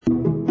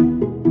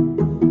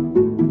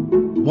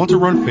Want to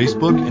run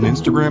Facebook and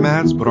Instagram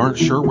ads but aren't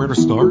sure where to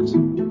start?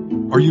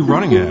 Are you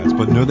running ads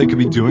but know they could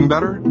be doing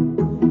better?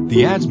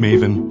 The ads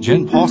maven,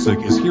 Jen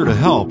Palcic, is here to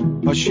help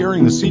by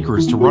sharing the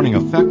secrets to running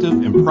effective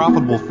and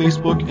profitable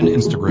Facebook and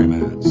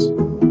Instagram ads.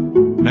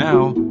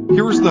 Now,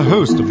 here is the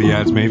host of the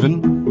Ads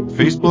Maven,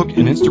 Facebook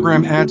and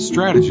Instagram ad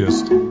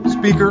strategist,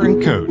 speaker,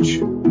 and coach,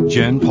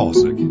 Jen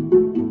Palcic.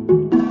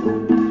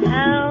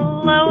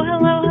 Hello.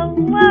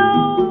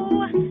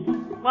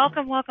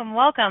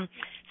 Welcome.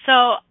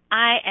 So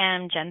I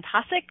am Jen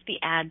Palcic, the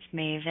Ads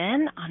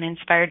Maven on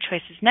Inspired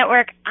Choices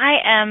Network. I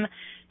am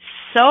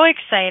so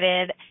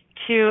excited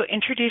to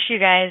introduce you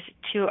guys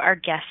to our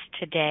guest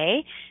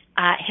today.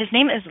 His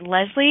name is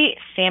Leslie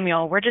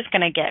Samuel. We're just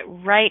going to get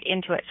right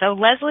into it. So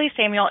Leslie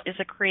Samuel is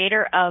a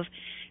creator of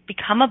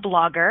Become a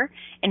Blogger,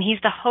 and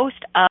he's the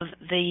host of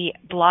the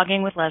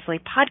Blogging with Leslie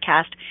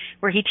podcast,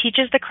 where he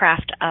teaches the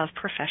craft of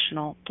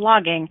professional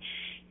blogging.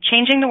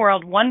 Changing the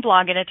world one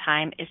blog at a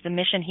time is the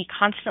mission he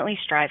constantly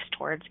strives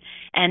towards.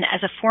 And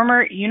as a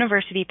former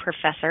university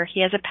professor,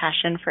 he has a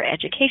passion for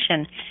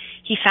education.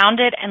 He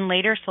founded and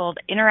later sold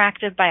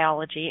Interactive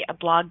Biology, a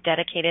blog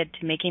dedicated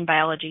to making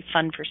biology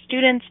fun for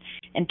students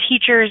and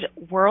teachers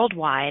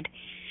worldwide.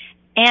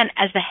 And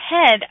as the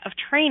head of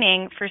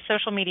training for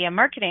Social Media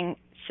Marketing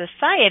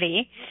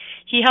Society,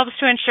 he helps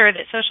to ensure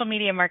that social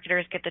media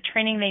marketers get the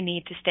training they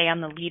need to stay on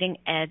the leading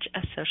edge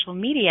of social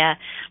media.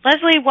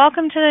 Leslie,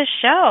 welcome to the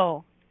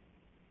show.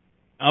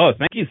 Oh,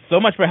 thank you so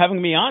much for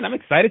having me on. I'm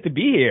excited to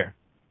be here.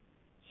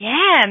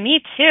 Yeah,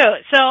 me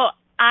too. So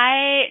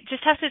I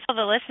just have to tell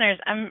the listeners,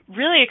 I'm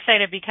really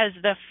excited because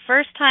the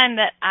first time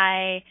that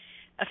I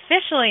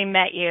officially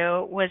met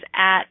you was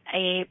at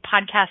a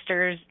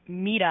podcasters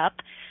meetup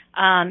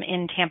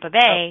in Tampa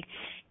Bay.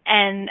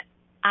 And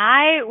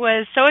I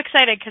was so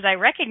excited because I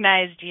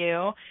recognized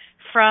you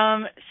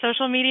from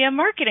Social Media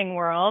Marketing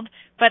World,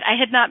 but I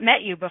had not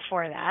met you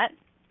before that.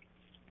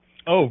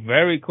 Oh,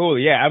 very cool.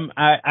 Yeah,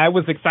 I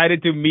was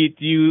excited to meet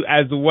you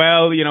as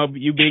well. You know,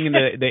 you being in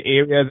the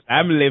areas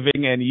I'm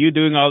living and you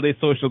doing all this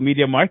social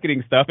media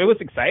marketing stuff. It was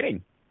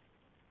exciting.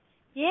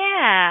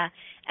 Yeah.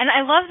 And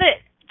I love that,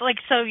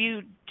 so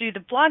you do the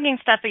blogging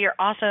stuff, but you're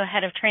also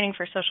head of training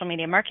for Social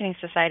Media Marketing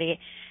Society.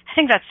 I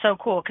think that's so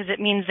cool because it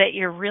means that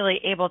you're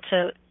really able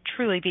to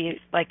truly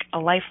be like a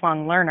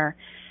lifelong learner.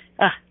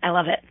 I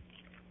love it.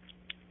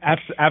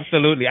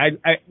 Absolutely.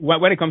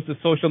 When it comes to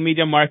social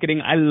media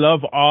marketing, I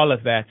love all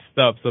of that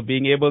stuff. So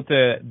being able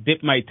to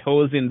dip my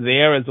toes in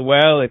there as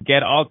well and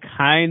get all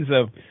kinds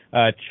of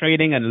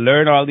training and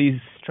learn all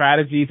these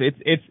strategies,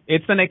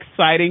 it's an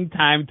exciting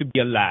time to be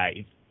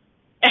alive.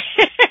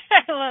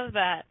 I love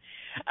that.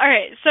 All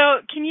right.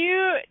 So can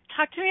you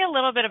talk to me a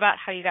little bit about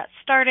how you got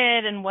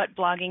started and what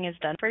blogging has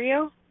done for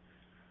you?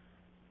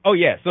 Oh,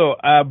 yeah. So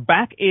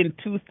back in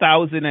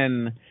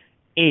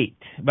 2008,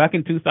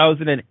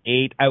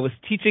 I was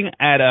teaching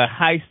at a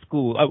high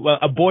school,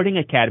 a boarding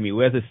academy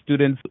where the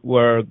students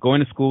were going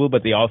to school,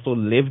 but they also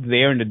lived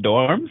there in the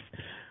dorms.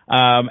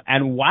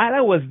 And while I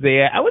was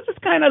there, I was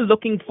just kind of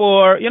looking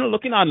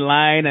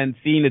online and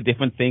seeing the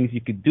different things you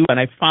could do. And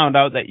I found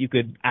out that you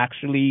could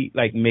actually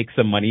make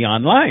some money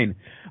online.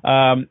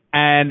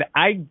 And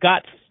I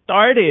got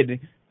started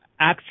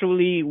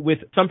actually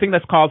with something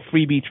that's called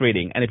freebie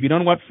trading. And if you don't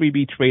know what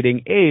freebie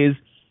trading is,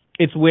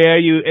 it's where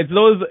it's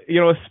those,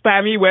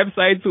 spammy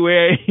websites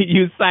where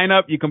you sign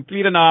up, you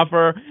complete an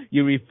offer,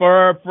 you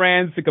refer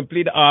friends to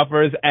complete the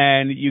offers,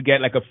 and you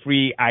get like a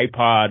free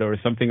iPod or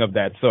something of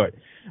that sort.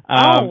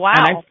 Oh,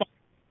 wow.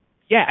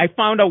 And I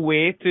found a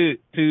way to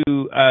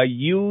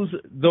use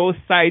those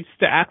sites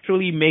to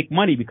actually make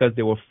money because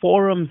there were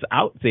forums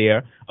out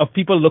there of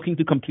people looking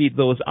to complete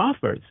those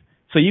offers.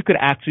 So you could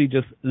actually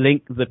just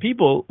link the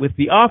people with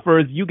the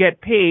offers, you get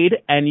paid,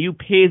 and you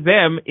pay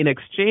them in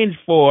exchange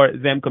for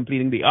them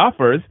completing the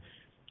offers.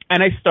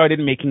 And I started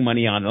making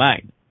money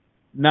online.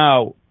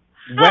 Now,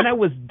 when I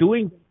was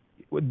doing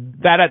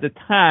that at the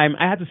time,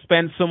 I had to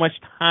spend so much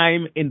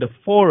time in the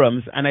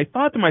forums, and I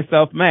thought to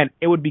myself, man,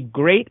 it would be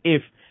great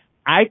if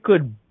I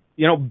could,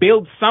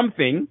 build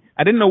something.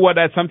 I didn't know what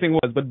that something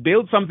was, but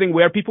build something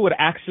where people would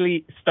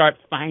actually start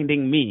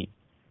finding me.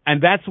 And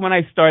that's when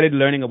I started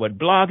learning about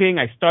blogging.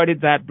 I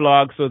started that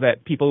blog so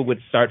that people would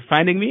start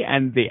finding me,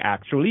 and they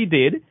actually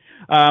did.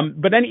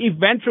 But then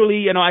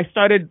eventually, I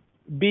started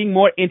being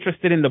more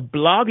interested in the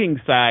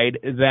blogging side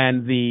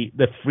than the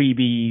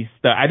freebies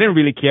stuff. I didn't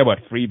really care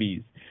about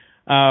freebies.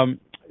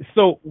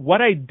 So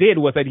what I did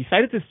was I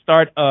decided to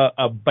start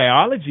a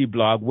biology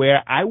blog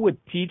where I would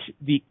teach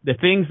the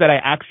things that I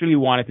actually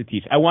wanted to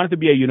teach. I wanted to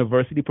be a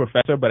university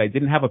professor, but I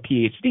didn't have a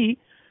PhD.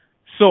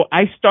 So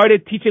I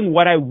started teaching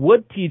what I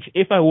would teach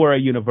if I were a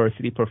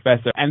university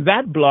professor. And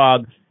that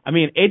blog,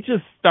 it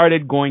just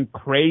started going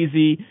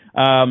crazy.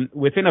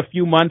 Within a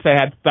few months, I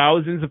had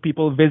thousands of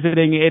people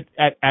visiting it.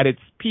 At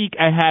its peak,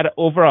 I had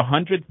over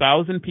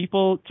 100,000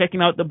 people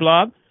checking out the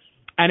blog.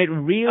 And it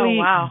really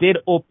did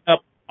open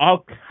up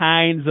all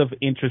kinds of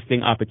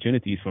interesting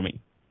opportunities for me.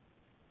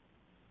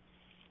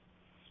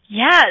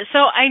 Yeah, so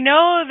I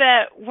know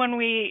that when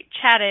we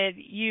chatted,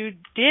 you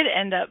did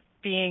end up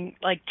being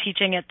like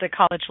teaching at the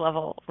college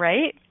level,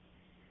 right?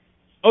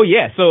 Oh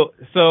yeah, so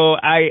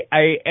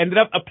I ended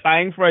up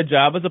applying for a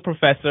job as a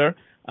professor,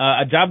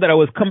 a job that I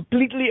was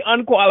completely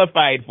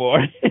unqualified for.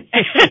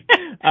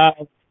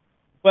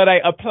 But I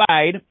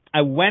applied.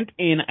 I went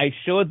in. I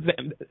showed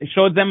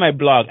them my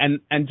blog,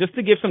 and just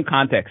to give some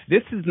context,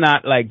 this is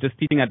not like just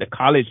teaching at the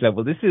college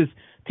level. This is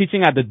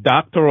teaching at the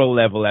doctoral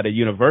level at a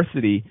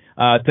university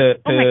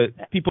to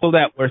people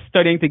that were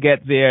studying to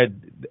get their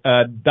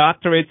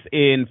doctorates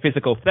in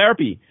physical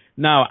therapy.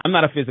 Now, I'm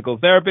not a physical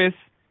therapist.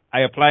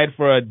 I applied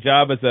for a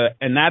job as an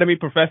anatomy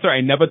professor.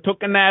 I never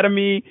took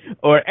anatomy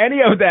or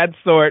any of that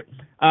sort.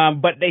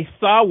 But they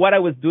saw what I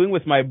was doing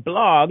with my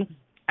blog,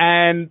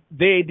 and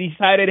they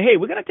decided, hey,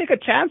 we're going to take a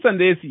chance on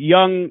this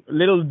young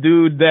little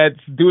dude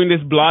that's doing this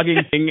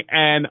blogging thing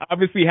and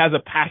obviously has a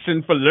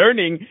passion for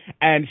learning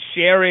and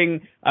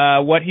sharing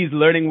what he's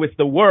learning with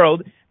the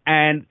world.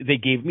 And they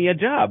gave me a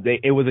job.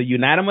 It was a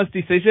unanimous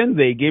decision.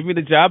 They gave me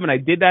the job, and I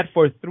did that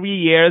for 3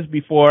 years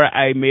before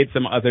I made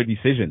some other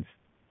decisions.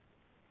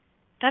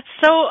 That's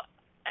so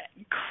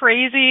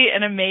crazy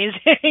and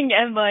amazing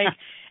and like,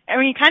 I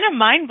mean, kind of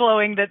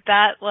mind-blowing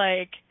that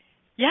like,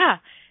 yeah,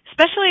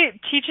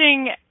 especially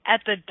teaching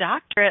at the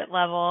doctorate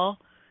level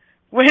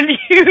when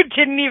you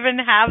didn't even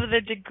have the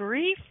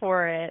degree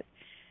for it.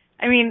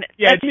 I mean,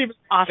 yeah, that's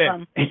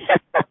awesome.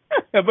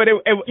 But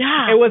it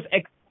was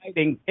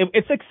exciting.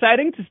 It's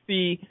exciting to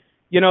see,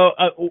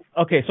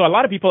 okay, so a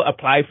lot of people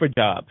apply for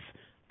jobs.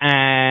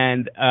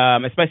 And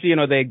especially,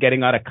 they're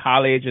getting out of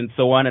college and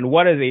so on. And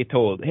what are they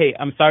told? Hey,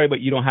 I'm sorry, but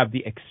you don't have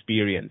the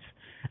experience.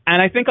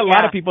 And I think a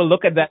lot of people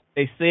look at that,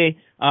 they say,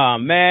 oh,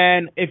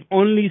 man, if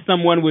only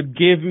someone would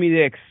give me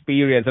the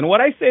experience. And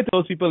what I say to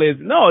those people is,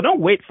 no,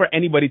 don't wait for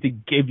anybody to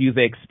give you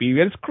the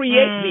experience.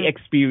 Create the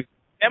experience.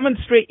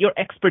 Demonstrate your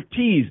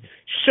expertise.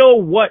 Show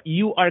what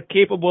you are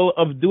capable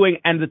of doing.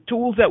 And the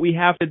tools that we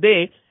have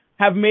today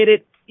have made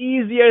it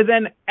easier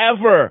than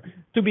ever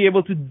to be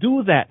able to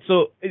do that.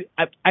 So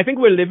I think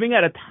we're living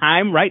at a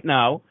time right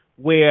now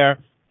where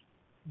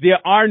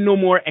there are no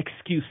more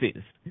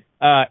excuses.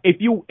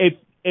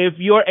 If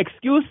your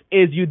excuse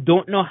is you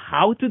don't know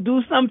how to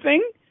do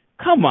something,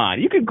 come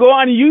on, you could go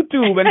on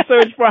YouTube and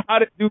search for how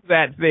to do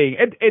that thing.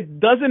 It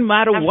doesn't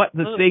matter what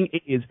the thing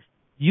is.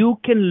 You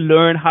can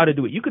learn how to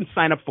do it. You can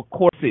sign up for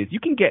courses.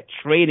 You can get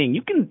training.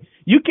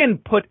 You can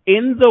put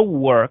in the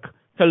work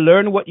to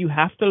learn what you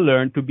have to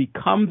learn to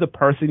become the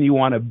person you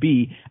want to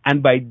be.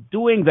 And by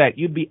doing that,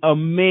 you'd be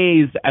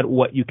amazed at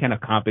what you can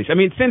accomplish. I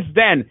mean, since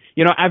then,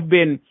 I've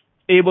been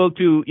able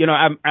to,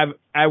 I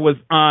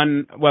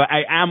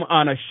am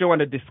on a show on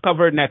the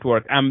Discover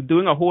Network. I'm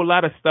doing a whole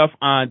lot of stuff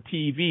on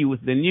TV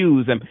with the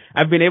news, and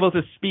I've been able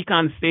to speak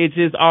on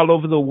stages all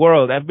over the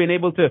world. I've been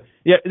able to,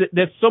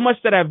 there's so much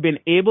that I've been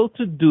able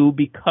to do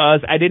because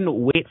I didn't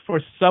wait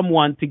for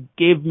someone to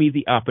give me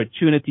the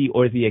opportunity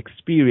or the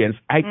experience.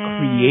 I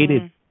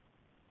created.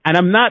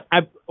 And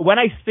when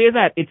I say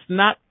that, it's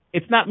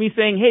not me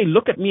saying, hey,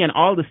 look at me and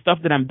all the stuff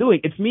that I'm doing.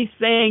 It's me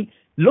saying,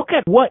 look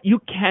at what you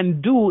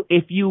can do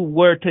if you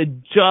were to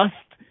just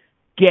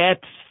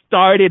get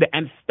started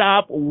and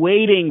stop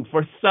waiting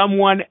for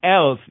someone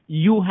else.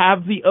 You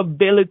have the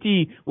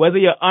ability, whether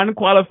you're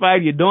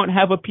unqualified, you don't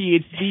have a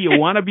PhD, you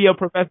want to be a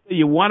professor,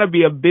 you want to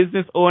be a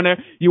business owner,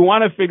 you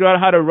want to figure out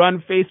how to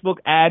run Facebook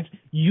ads,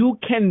 you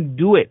can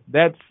do it.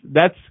 That's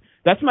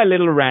my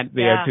little rant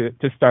there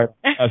to start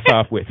us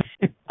off with.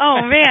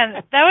 Oh,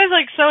 man, that was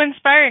like so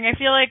inspiring. I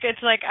feel like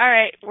it's like, all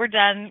right, we're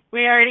done.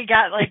 We already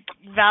got like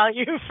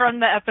value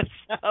from the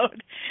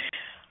episode.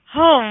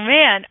 Oh,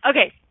 man.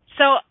 Okay,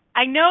 so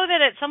I know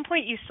that at some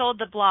point you sold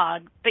the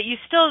blog, but you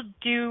still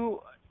do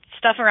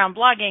stuff around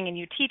blogging and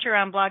you teach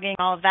around blogging,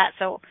 all of that.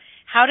 So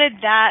how did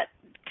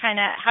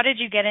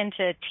you get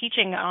into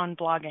teaching on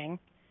blogging?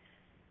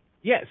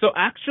 Yeah, so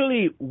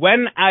actually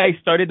when I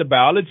started the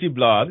biology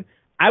blog,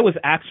 I was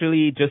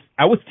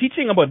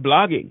teaching about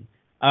blogging.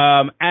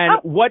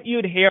 What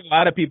you'd hear a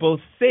lot of people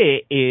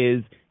say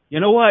is, you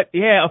know what?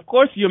 Yeah, of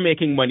course you're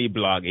making money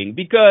blogging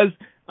because,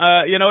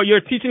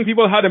 you're teaching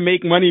people how to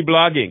make money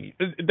blogging.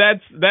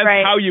 That's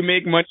right. How you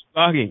make money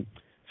blogging.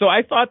 So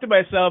I thought to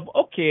myself,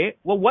 okay,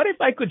 well, what if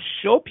I could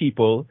show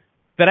people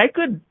that I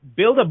could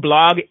build a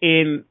blog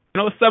in,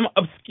 some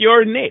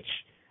obscure niche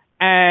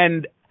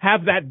and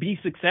have that be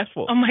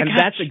successful? Oh my gosh. And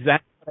that's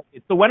exactly what I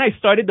did. So when I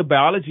started the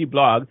biology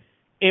blog,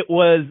 it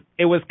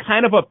was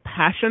kind of a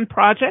passion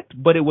project,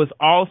 but it was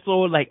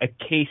also like a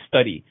case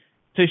study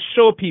to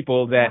show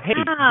people that, hey,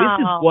 this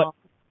is what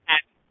you can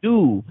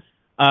do.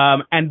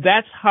 And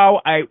that's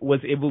how I was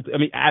able to,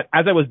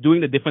 as I was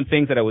doing the different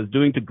things that I was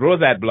doing to grow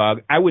that blog,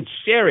 I would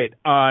share it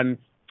on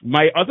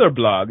my other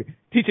blog,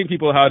 teaching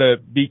people how to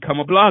become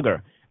a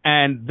blogger.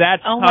 And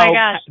that's oh my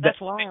gosh, that's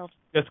wild.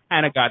 Just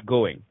kind of got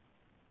going.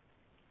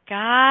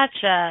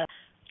 Gotcha.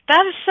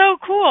 That is so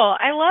cool.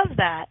 I love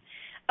that.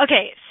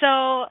 Okay,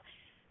 so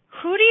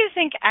who do you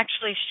think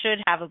actually should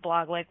have a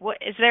blog? Like, what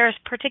is there a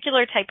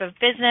particular type of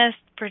business,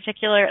 who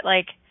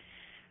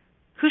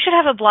should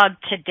have a blog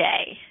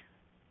today?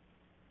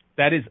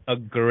 That is a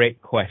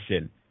great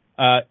question.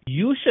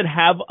 you should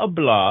have a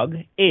blog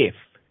if,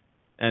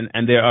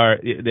 and there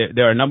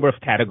are a number of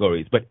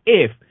categories, but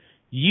if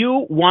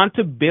you want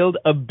to build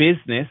a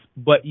business,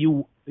 but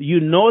you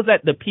know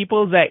that the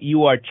people that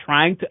you are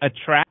trying to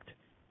attract,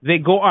 they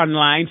go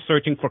online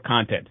searching for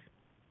content.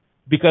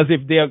 Because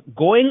if they're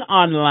going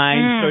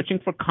online searching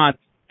for content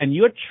and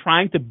you're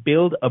trying to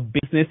build a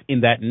business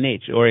in that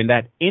niche or in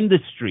that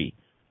industry,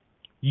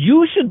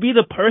 you should be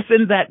the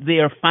person that they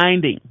are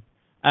finding.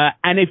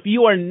 And if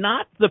you are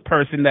not the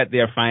person that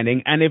they're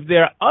finding, and if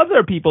there are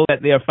other people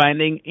that they're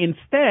finding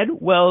instead,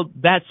 well,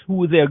 that's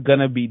who they're going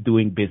to be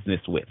doing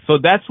business with. So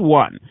that's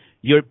one.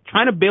 You're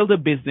trying to build a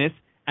business,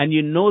 and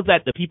you know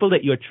that the people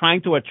that you're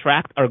trying to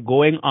attract are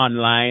going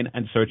online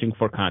and searching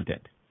for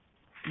content.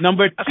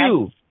 Number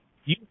two,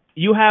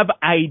 you have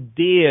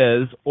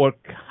ideas or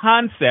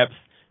concepts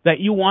that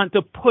you want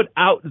to put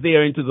out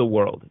there into the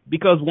world.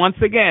 Because once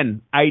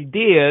again,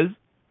 ideas,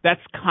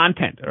 that's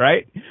content,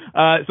 right?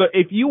 So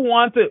if you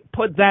want to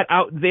put that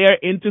out there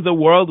into the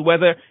world,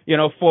 whether,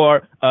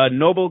 for a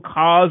noble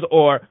cause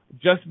or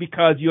just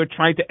because you're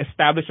trying to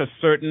establish a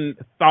certain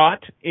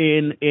thought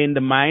in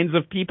the minds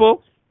of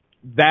people,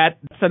 that's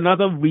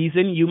another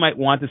reason you might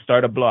want to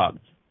start a blog.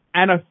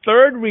 And a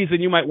third reason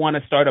you might want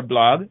to start a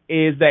blog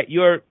is that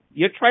you're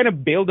trying to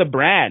build a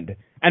brand.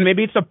 And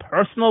maybe it's a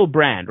personal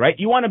brand, right?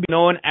 You want to be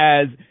known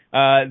as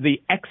the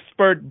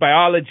expert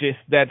biologist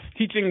that's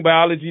teaching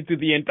biology to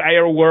the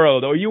entire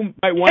world. Or you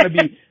might want to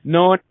be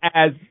known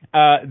as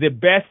the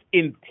best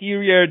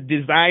interior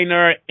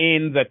designer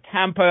in the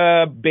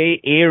Tampa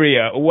Bay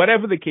area, or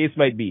whatever the case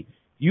might be.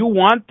 You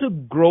want to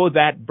grow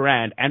that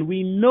brand. And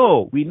we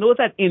know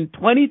that in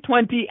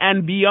 2020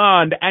 and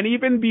beyond, and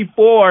even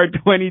before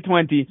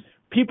 2020,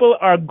 people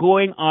are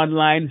going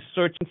online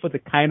searching for the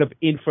kind of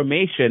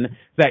information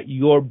that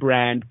your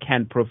brand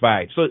can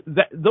provide. So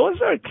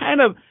those are kind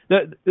of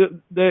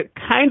the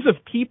kinds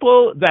of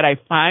people that I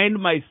find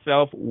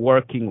myself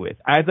working with.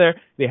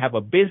 Either they have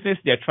a business,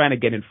 they're trying to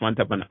get in front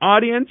of an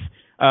audience,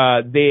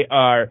 they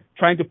are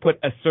trying to put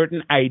a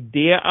certain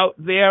idea out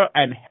there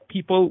and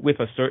people with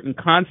a certain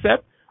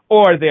concept,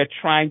 or they're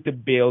trying to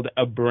build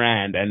a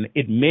brand, and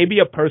it may be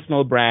a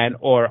personal brand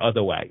or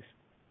otherwise.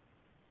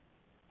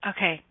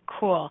 Okay,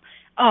 cool.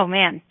 Oh,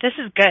 man, this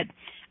is good.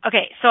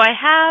 Okay, so I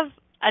have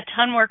a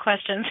ton more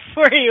questions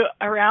for you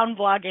around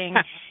blogging.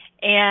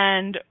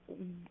 And,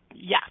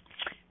 yeah.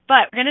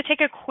 But we're going to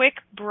take a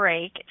quick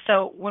break.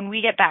 So when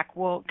we get back,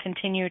 we'll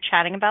continue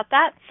chatting about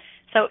that.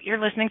 So you're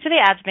listening to The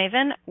Ads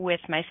Maven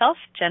with myself,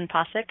 Jen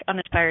Posick, on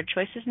Inspired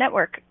Choices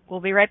Network. We'll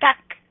be right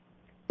back.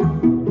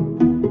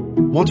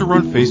 Want to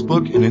run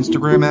Facebook and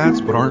Instagram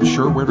ads but aren't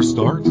sure where to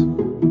start?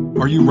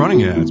 Are you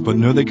running ads but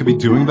know they could be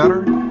doing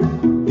better?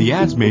 The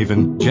Ads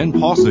Maven, Jen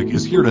Posick,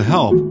 is here to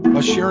help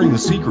by sharing the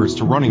secrets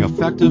to running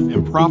effective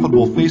and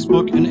profitable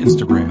Facebook and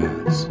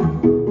Instagram ads.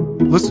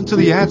 Listen to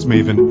The Ads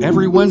Maven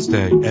every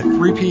Wednesday at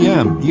 3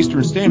 p.m.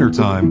 Eastern Standard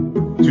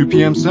Time, 2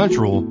 p.m.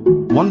 Central,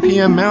 1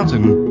 p.m.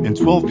 Mountain, and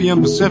 12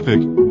 p.m. Pacific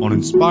on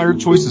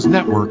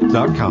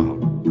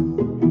InspiredChoicesNetwork.com.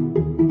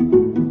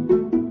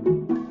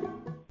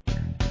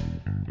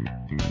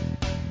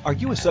 Are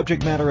you a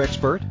subject matter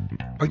expert?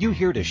 Are you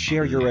here to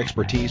share your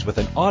expertise with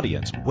an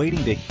audience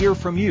waiting to hear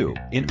from you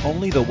in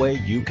only the way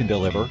you can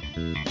deliver?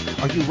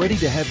 Are you ready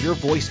to have your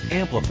voice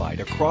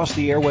amplified across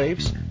the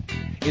airwaves?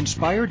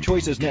 Inspired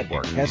Choices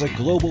Network has a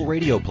global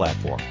radio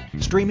platform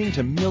streaming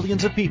to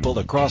millions of people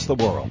across the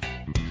world.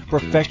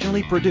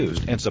 Professionally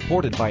produced and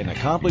supported by an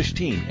accomplished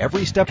team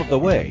every step of the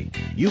way,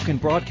 you can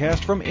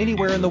broadcast from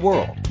anywhere in the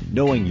world,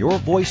 knowing your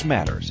voice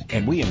matters,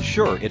 and we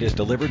ensure it is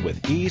delivered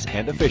with ease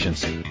and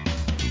efficiency.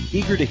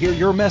 Eager to hear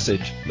your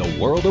message, the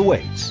world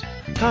awaits.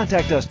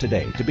 Contact us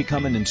today to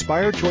become an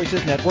Inspired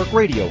Choices Network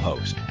radio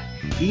host.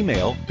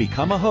 Email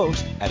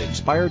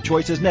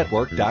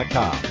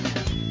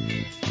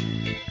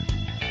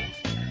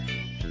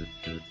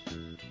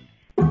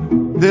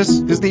becomeahost@inspiredchoicesnetwork.com. This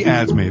is the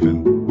Ads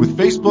Maven with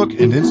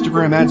Facebook and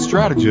Instagram ad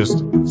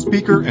strategist,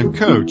 speaker, and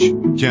coach,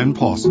 Jen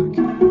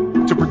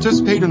Posick. To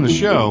participate in the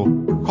show,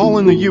 call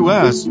in the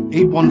U.S.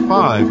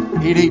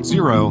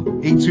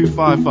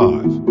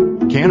 815-880-8255.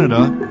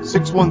 Canada,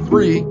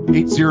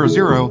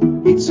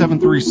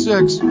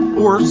 613-800-8736,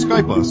 or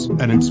Skype us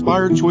at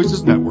Inspired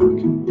Choices Network.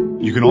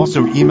 You can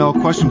also email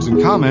questions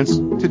and comments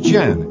to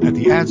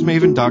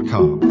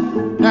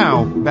jen@theadsmaven.com.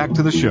 Now, back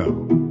to the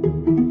show.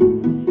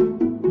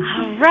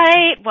 All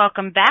right,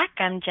 welcome back.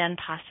 I'm Jen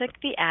Posick,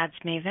 the Ads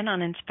Maven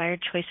on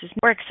Inspired Choices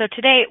Network. So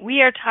today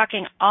we are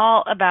talking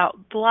all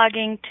about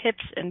blogging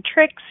tips and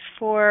tricks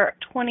for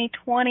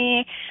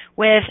 2020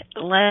 with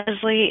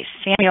Leslie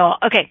Samuel.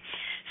 Okay.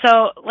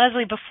 So,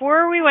 Leslie,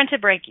 before we went to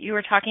break, you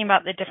were talking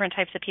about the different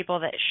types of people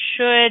that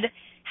should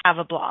have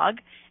a blog.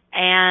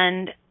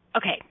 And,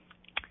 okay,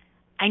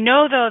 I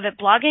know, though, that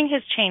blogging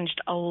has changed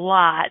a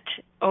lot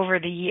over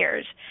the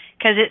years,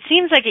 because it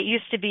seems like it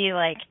used to be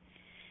like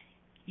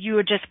you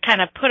would just kind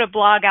of put a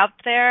blog out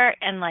there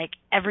and, like,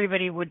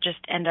 everybody would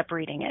just end up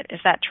reading it.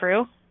 Is that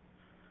true?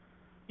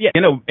 Yeah,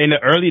 in the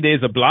early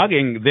days of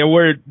blogging, there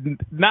were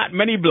not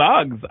many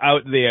blogs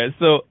out there.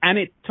 So, and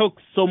it took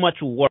so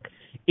much work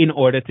in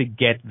order to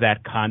get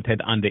that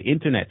content on the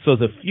internet. So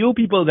the few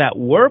people that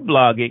were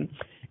blogging,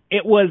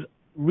 it was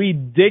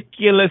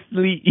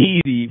ridiculously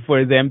easy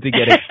for them to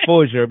get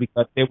exposure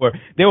because they were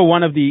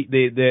one of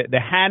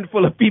the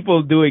handful of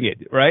people doing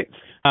it, right?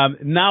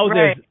 Now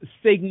Right. there's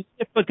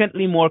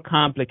significantly more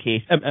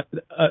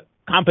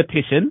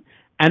competition.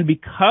 And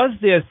because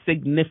there's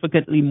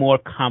significantly more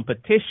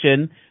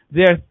competition,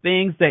 there are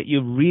things that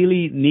you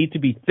really need to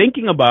be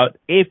thinking about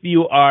if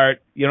you are,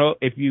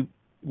 if you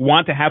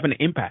want to have an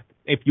impact,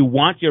 if you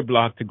want your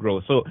blog to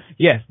grow. So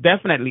yes,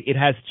 definitely it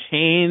has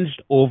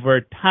changed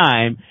over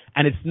time,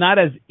 and it's not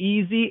as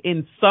easy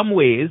in some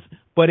ways,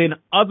 but in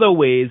other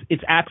ways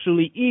it's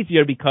actually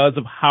easier because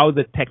of how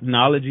the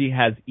technology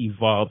has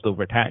evolved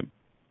over time.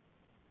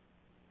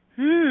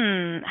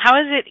 How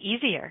is it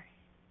easier?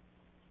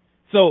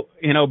 So,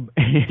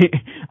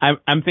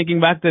 I'm thinking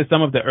back to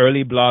some of the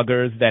early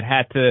bloggers that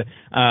had to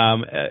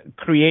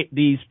create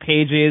these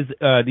pages,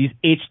 these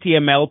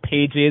HTML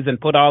pages, and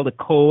put all the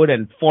code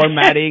and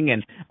formatting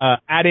and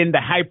add in the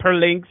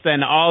hyperlinks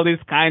and all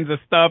these kinds of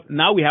stuff.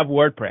 Now we have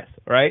WordPress,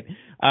 right?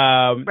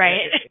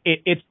 Right.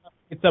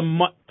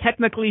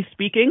 Technically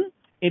speaking,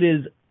 it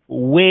is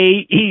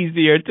way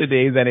easier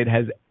today than it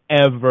has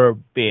ever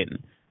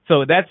been.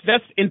 So that's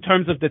in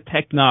terms of the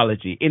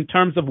technology, in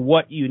terms of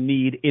what you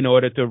need in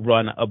order to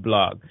run a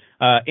blog.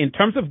 In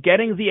terms of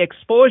getting the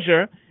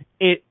exposure,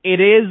 it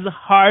is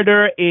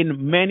harder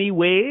in many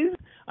ways.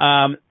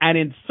 And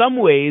in some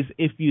ways,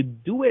 if you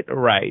do it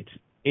right,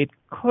 it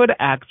could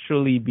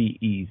actually be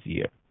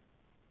easier.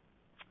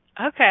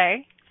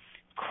 Okay,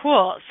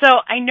 cool.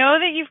 So I know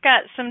that you've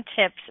got some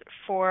tips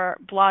for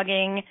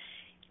blogging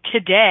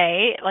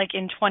today, like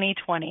in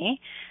 2020.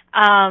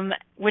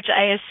 Which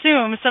I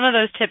assume some of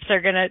those tips are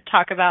going to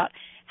talk about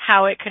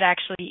how it could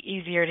actually be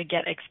easier to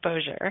get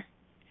exposure.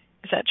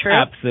 Is that true?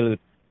 Absolutely.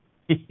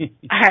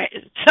 All right.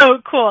 So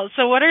cool.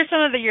 So what are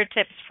some of your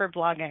tips for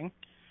blogging?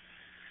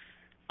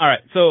 All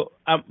right. So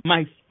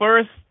my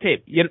first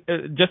tip,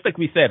 just like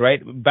we said,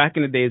 right, back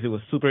in the days, it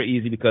was super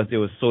easy because there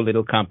was so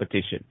little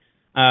competition.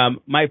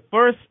 My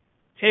first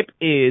tip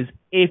is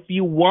if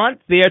you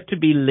want there to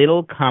be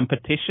little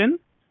competition,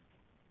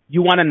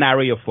 you want to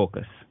narrow your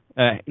focus.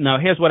 Now,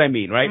 here's what I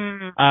mean,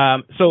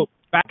 right? So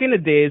back in the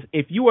days,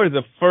 if you were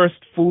the first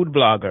food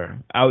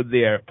blogger out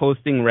there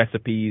posting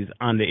recipes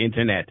on the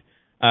internet,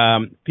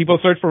 people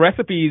search for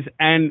recipes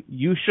and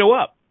you show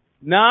up.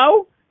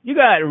 Now, you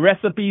got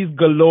recipes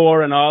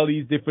galore and all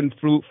these different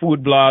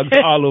food blogs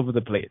all over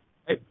the place.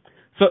 Right?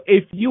 So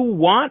if you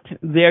want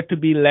there to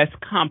be less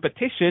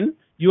competition,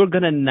 you're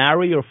going to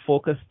narrow your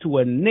focus to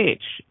a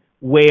niche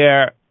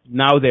where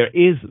now there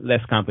is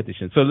less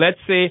competition. So let's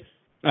say,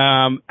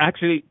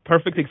 actually,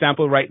 perfect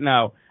example right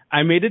now.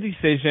 I made a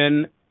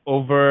decision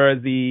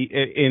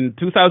in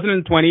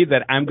 2020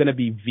 that I'm going to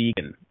be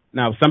vegan.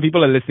 Now, some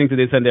people are listening to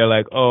this and they're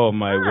like, oh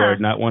my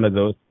word, not one of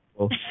those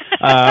people.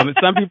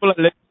 Some people are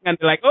listening and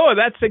they're like, oh,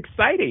 that's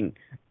exciting.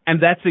 And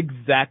that's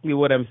exactly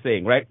what I'm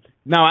saying, right?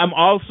 Now, I'm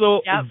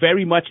also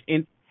very much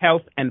in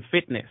health and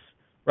fitness,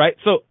 right?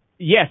 So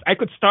yes, I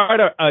could start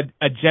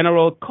a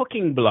general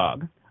cooking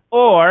blog,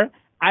 or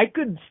I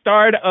could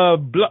start a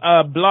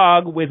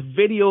blog with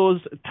videos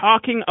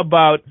talking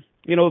about,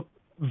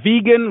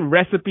 vegan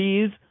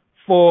recipes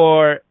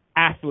for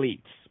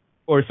athletes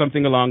or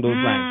something along those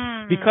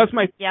lines. Because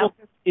my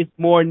focus is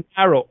more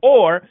narrow.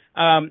 Or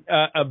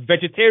a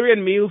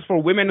vegetarian meals for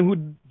women who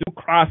do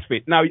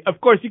CrossFit. Now, of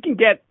course, you can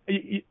get,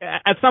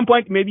 at some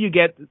point, maybe you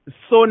get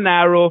so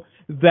narrow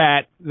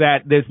that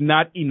there's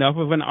not enough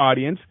of an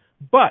audience.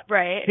 But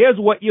here's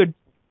what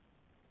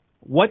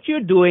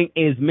you're doing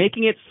is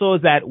making it so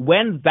that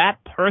when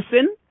that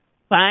person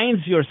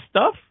finds your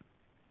stuff,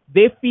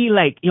 they feel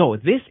like,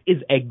 this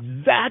is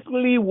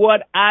exactly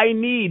what I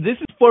need. This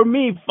is for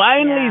me.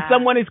 Finally,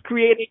 someone is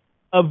creating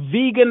a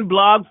vegan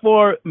blog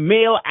for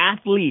male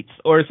athletes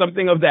or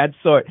something of that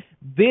sort.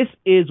 This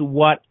is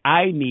what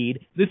I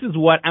need. This is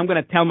what I'm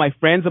going to tell my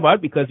friends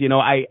about because,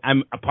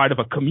 I'm a part of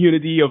a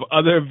community of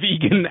other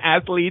vegan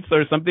athletes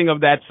or something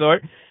of that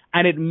sort.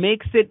 And it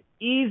makes it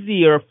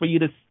easier for you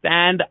to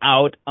stand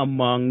out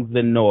among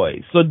the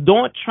noise. So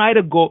don't try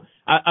to go.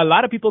 A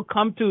lot of people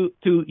come to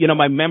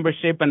my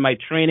membership and my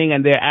training,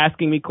 and they're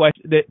asking me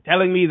questions. They're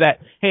telling me that,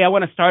 hey, I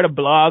want to start a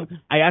blog.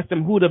 I asked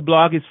them who the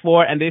blog is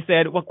for, and they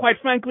said, well, quite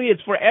frankly,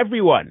 it's for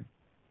everyone.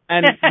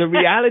 And the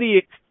reality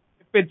is,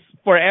 if it's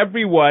for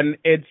everyone,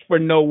 it's for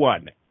no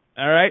one.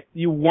 All right?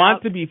 You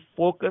want to be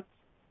focused.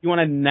 You want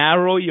to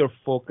narrow your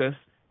focus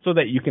so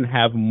that you can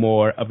have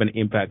more of an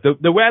impact.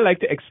 The way I like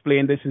to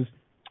explain this is,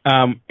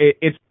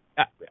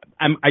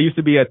 I used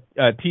to be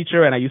a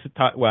teacher, and I used to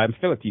talk. Well, I'm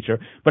still a teacher,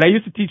 but I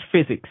used to teach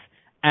physics.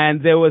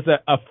 And there was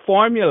a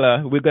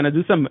formula. We're going to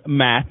do some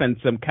math and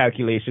some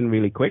calculation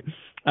really quick.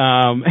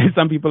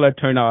 Some people are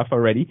turned off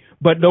already,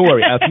 but don't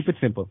worry, I'll keep it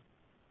simple.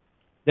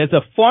 There's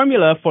a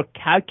formula for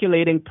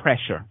calculating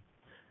pressure,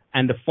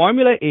 and the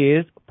formula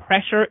is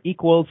pressure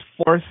equals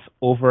force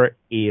over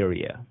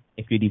area.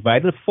 If you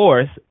divide the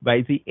force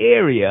by the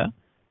area,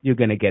 you're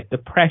going to get the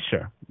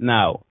pressure.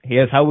 Now,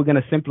 here's how we're going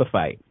to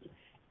simplify it.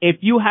 If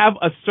you have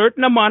a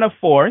certain amount of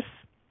force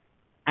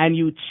and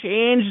you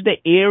change the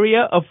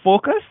area of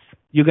focus,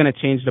 you're going to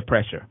change the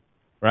pressure,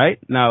 right?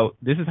 Now,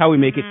 this is how we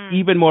make it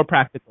even more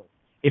practical.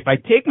 If I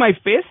take my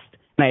fist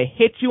and I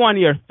hit you on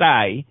your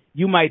thigh,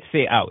 you might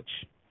say ouch.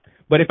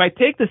 But if I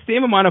take the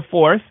same amount of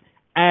force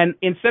and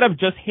instead of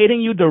just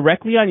hitting you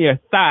directly on your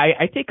thigh,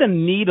 I take a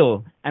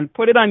needle and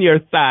put it on your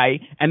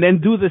thigh and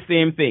then do the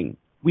same thing.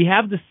 We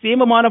have the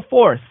same amount of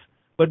force,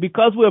 but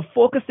because we're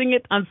focusing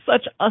it on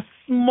such a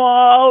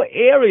small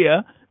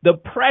area, the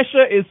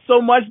pressure is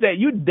so much that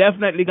you're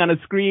definitely going to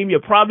scream. You're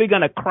probably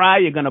going to cry.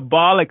 You're going to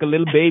bawl like a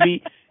little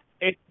baby.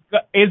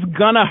 It's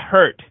going to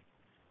hurt.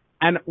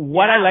 And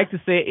what I like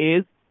to say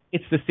is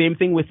it's the same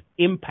thing with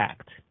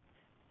impact.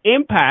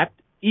 Impact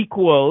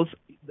equals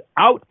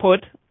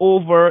output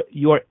over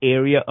your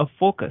area of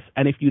focus.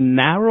 And if you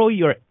narrow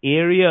your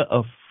area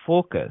of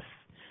focus,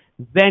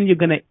 then you're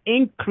going to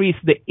increase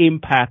the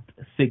impact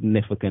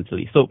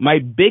significantly. So my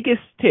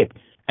biggest tip,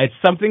 it's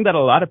something that a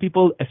lot of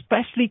people,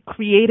 especially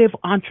creative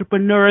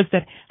entrepreneurs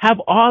that have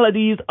all of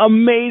these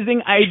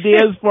amazing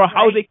ideas for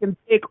how they can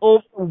take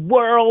over the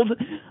world,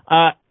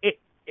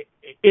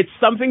 it's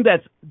something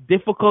that's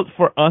difficult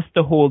for us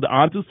to hold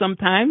on to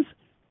sometimes.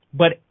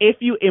 But if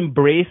you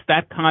embrace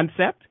that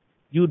concept,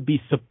 you'd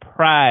be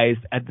surprised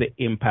at the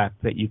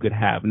impact that you could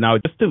have. Now,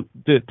 just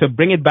to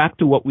bring it back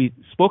to what we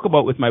spoke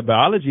about with my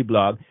biology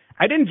blog,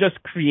 I didn't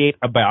just create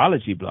a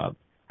biology blog.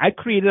 I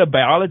created a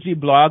biology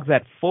blog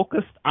that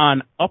focused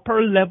on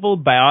upper-level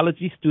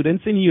biology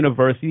students in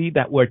university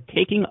that were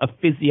taking a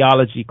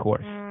physiology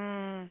course.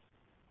 Oh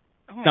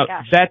my now,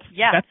 gosh. That's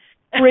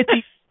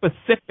pretty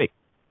specific.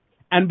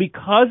 And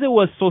because it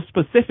was so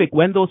specific,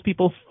 when those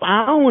people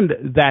found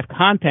that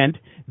content,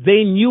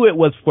 they knew it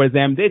was for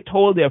them. They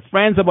told their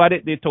friends about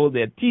it. They told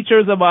their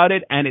teachers about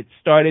it, and it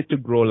started to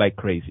grow like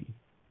crazy.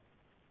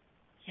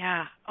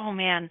 Yeah. Oh,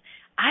 man.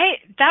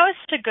 That was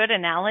such a good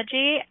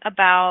analogy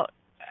about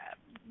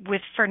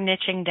for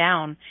niching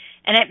down.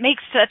 And it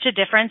makes such a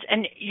difference.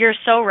 And you're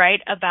so right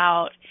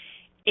about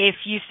if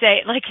you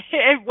say, like,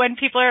 when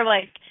people are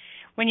like,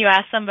 when you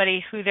ask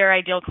somebody who their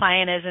ideal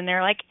client is and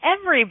they're like,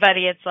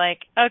 everybody, it's like,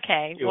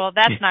 okay, well,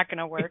 that's not going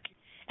to work.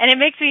 And it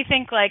makes me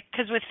think, like,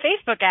 because with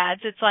Facebook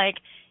ads, it's like,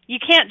 you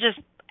can't just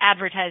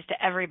advertise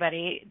to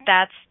everybody.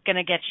 That's going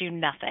to get you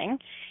nothing.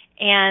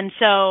 And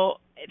so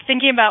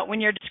thinking about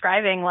when you're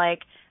describing, like,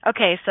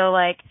 okay, so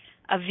like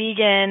a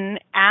vegan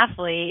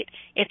athlete,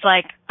 it's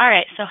like, all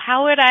right, so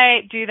how would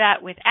I do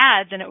that with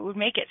ads? And it would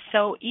make it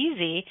so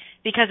easy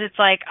because it's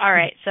like, all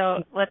right,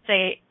 so let's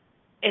say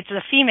it's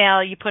a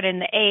female, you put in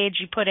the age,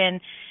 you put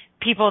in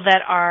people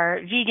that are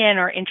vegan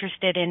or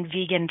interested in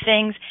vegan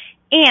things,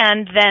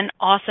 and then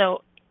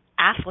also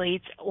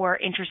athletes or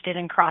interested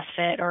in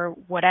CrossFit or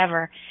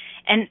whatever.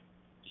 And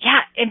yeah,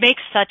 it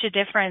makes such a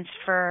difference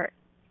for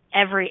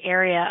every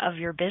area of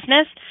your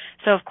business.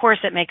 So of course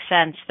it makes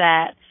sense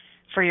that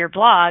for your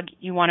blog,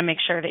 you want to make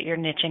sure that you're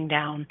niching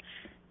down.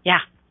 Yeah.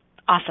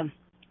 Awesome.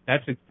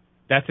 That's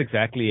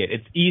exactly it.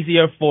 It's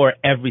easier for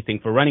everything,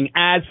 for running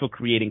ads, for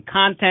creating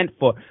content,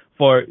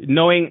 for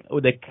knowing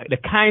the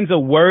kinds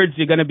of words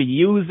you're going to be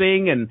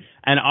using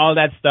and all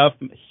that stuff.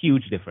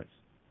 Huge difference.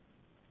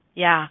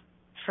 Yeah,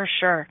 for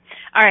sure.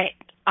 All right.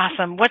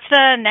 Awesome. What's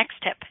the next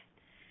tip?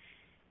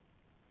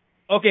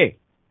 Okay.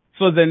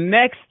 So the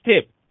next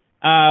tip,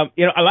 a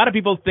lot of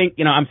people think,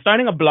 I'm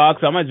starting a blog,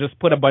 so I'm going to just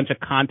put a bunch of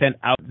content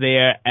out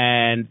there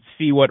and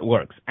see what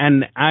works.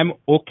 And I'm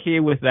okay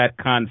with that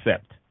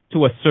concept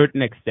to a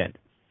certain extent.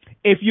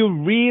 If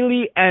you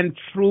really and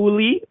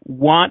truly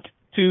want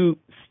to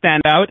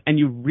stand out and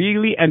you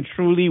really and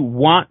truly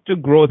want to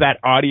grow that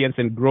audience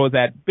and grow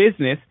that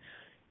business,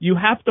 you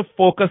have to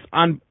focus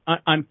on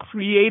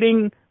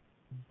creating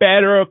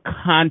better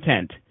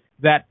content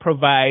that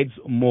provides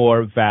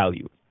more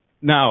value.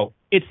 Now,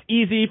 it's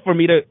easy for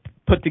me to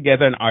put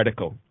together an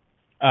article.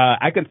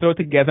 I can throw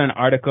together an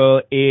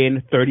article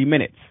in 30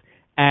 minutes,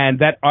 and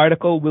that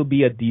article will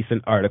be a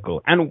decent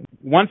article. And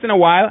once in a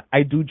while,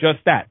 I do just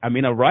that. I'm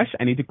in a rush.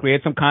 I need to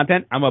create some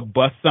content. I'm going to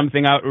bust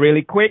something out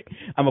really quick.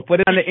 I'm going to put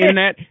it on the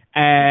internet,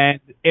 and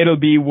it'll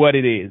be what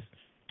it is.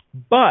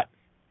 But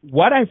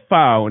what I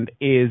found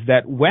is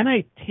that when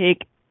I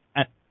take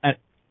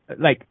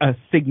a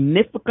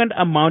significant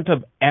amount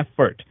of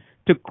effort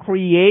to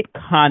create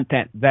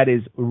content that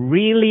is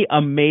really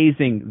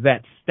amazing,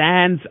 that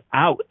stands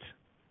out,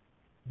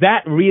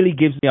 that really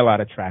gives me a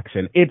lot of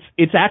traction.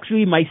 It's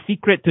actually my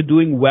secret to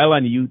doing well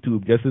on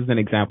YouTube, just as an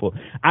example.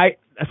 I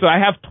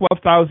have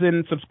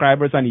 12,000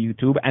 subscribers on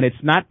YouTube, and it's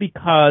not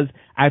because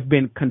I've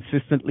been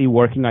consistently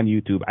working on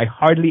YouTube. I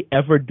hardly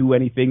ever do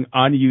anything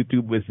on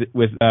YouTube with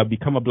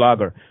become a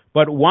blogger.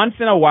 But once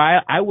in a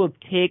while, I will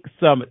take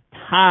some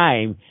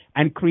time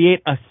and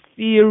create a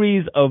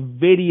series of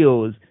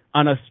videos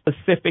on a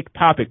specific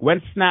topic.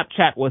 When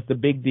Snapchat was the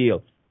big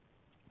deal,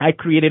 I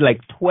created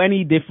like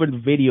 20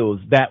 different videos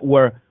that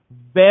were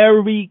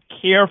very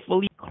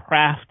carefully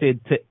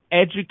crafted to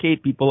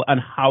educate people on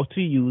how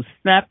to use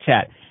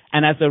Snapchat.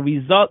 And as a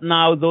result,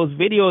 now those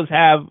videos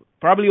have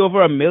probably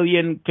over 1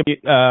 million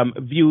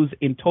views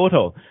in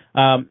total.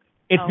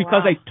 It's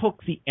because I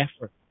took the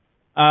effort.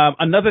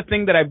 Another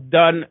thing that I've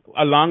done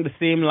along the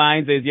same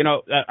lines is,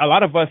 a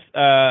lot of us,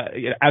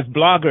 as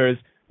bloggers,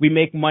 we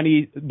make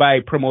money by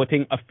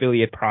promoting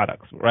affiliate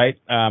products, right?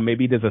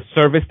 Maybe there's a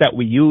service that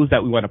we use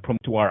that we want to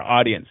promote to our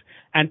audience.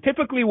 And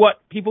typically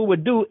what people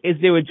would do is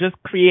they would just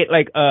create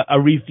like a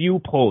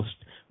review post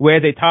where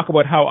they talk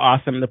about how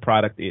awesome the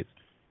product is.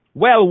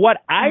 Well, what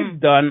I've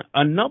done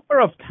a number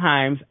of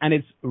times, and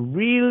it's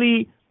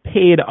really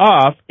paid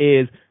off,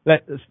 is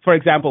that, for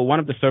example, one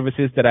of the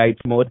services that I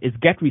promote is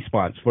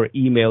GetResponse for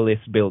email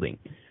list building.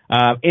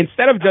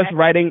 Instead of just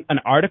writing an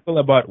article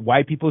about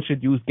why people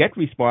should use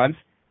GetResponse,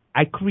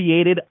 I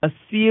created a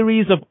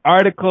series of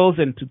articles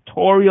and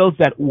tutorials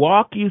that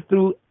walk you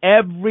through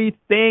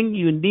everything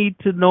you need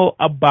to know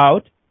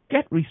about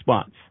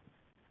GetResponse.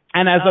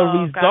 And as a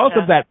result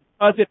of that,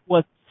 because it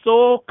was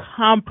so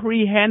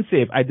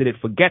comprehensive, I did it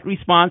for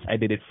GetResponse, I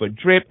did it for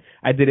Drip,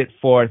 I did it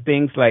for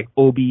things like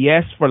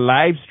OBS for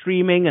live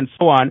streaming and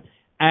so on.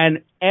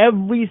 And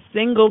every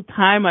single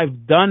time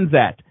I've done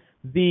that,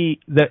 the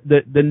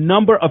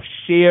number of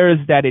shares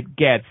that it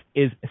gets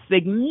is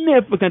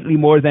significantly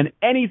more than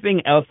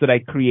anything else that I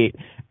create.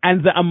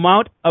 And the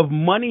amount of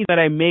money that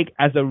I make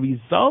as a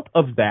result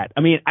of that,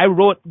 I mean, I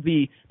wrote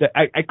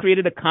I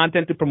created the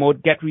content to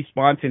promote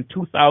GetResponse in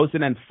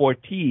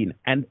 2014,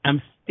 and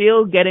I'm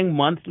still getting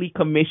monthly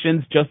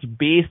commissions just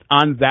based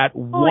on that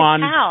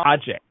one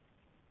project.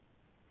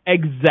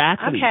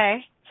 Exactly.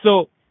 Okay.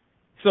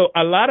 So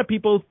a lot of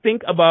people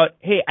think about,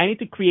 hey, I need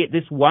to create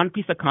this one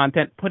piece of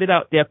content, put it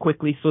out there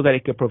quickly so that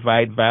it could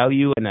provide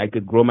value and I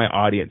could grow my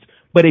audience.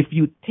 But if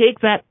you take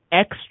that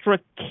extra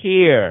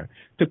care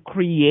to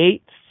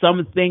create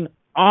something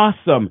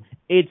awesome,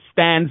 it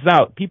stands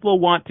out. People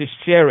want to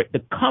share it.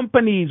 The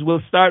companies will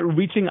start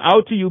reaching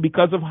out to you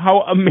because of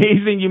how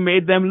amazing you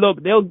made them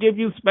look. They'll give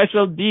you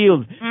special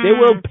deals. They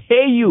will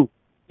pay you.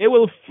 They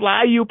will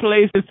fly you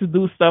places to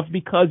do stuff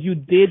because you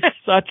did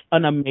such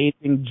an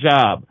amazing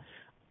job.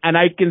 And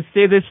I can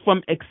say this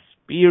from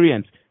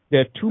experience.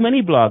 There are too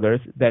many bloggers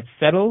that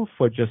settle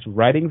for just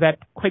writing that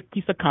quick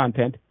piece of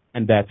content,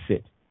 and that's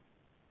it.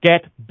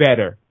 Get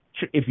better.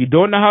 If you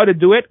don't know how to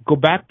do it, go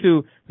back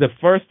to the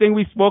first thing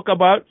we spoke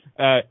about.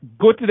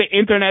 Go to the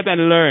internet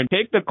and learn.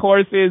 Take the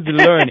courses,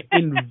 learn,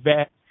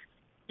 invest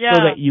so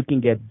that you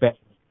can get better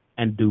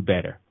and do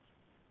better.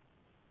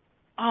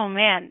 Oh,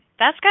 man,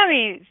 that's got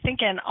me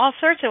thinking all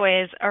sorts of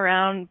ways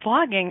around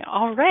blogging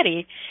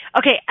already.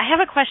 Okay, I have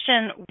a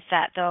question with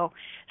that, though.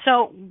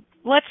 So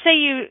let's say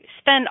you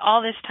spend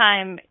all this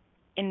time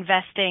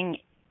investing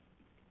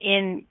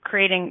in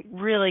creating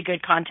really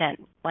good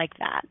content like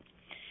that.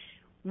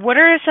 What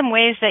are some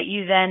ways that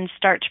you then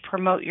start to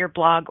promote your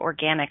blog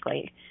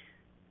organically?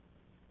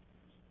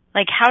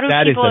 Like, how do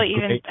people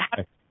even...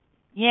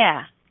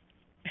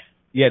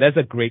 Yeah, that's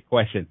a great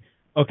question.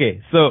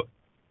 Okay, so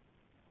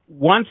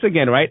once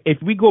again, right, if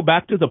we go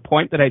back to the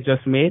point that I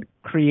just made,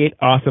 create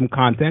awesome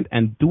content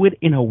and do it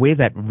in a way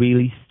that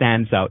really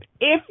stands out.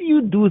 If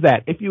you do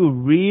that, if you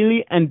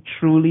really and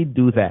truly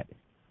do that,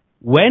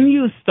 when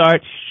you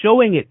start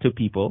showing it to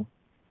people,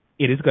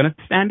 it is going to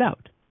stand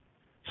out.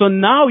 So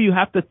now you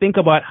have to think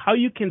about how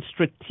you can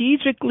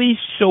strategically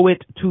show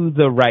it to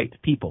the right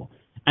people.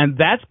 And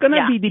that's going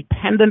to be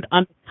dependent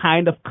on the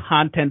kind of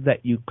content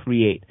that you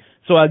create.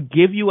 So I'll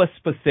give you a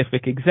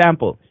specific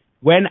example.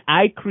 When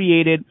I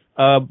created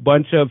a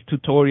bunch of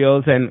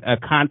tutorials and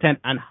content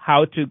on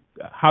how to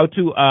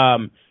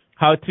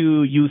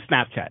use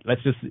Snapchat,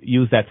 let's just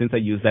use that since I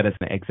use that as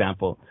an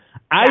example.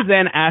 I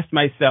then asked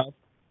myself,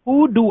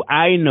 who do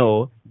I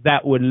know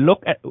that would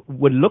look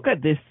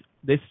at this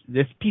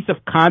piece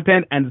of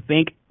content and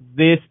think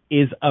this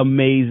is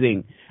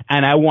amazing,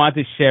 and I want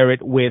to share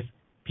it with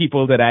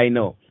people that I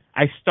know.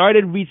 I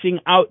started reaching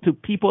out to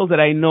people that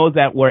I know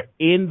that were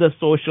in the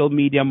social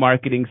media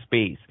marketing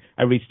space.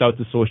 I reached out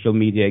to Social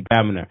Media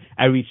Examiner.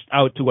 I reached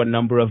out to a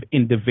number of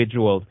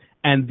individuals,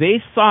 and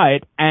they saw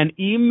it, and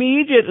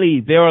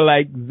immediately they were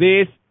like,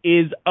 this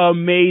is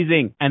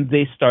amazing, and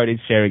they started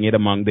sharing it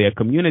among their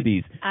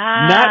communities.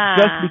 Not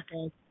just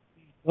because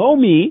they know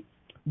me,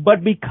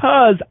 but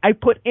because I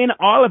put in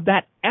all of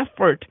that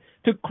effort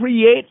to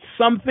create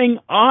something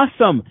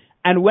awesome.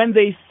 And when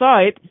they saw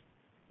it,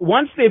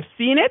 once they've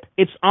seen it,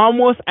 it's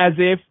almost as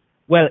if,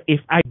 well, if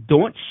I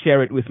don't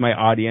share it with my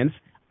audience,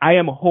 I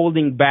am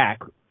holding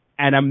back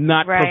and I'm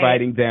not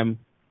providing them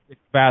with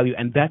value.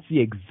 And that's the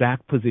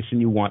exact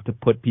position you want to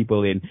put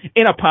people in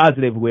a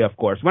positive way, of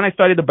course. When I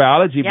started the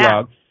biology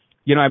blog,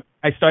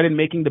 I started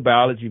making the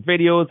biology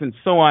videos and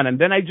so on. And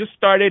then I just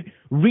started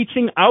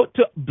reaching out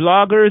to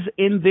bloggers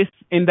in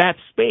that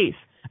space.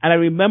 And I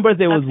remember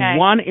there was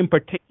one in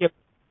particular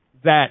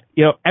that,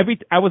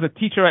 I was a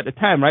teacher at the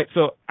time, right?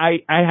 So I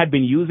had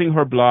been using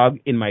her blog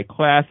in my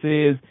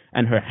classes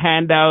and her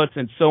handouts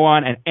and so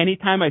on. And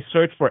anytime I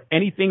searched for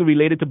anything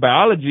related to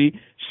biology,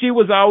 she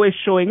was always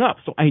showing up.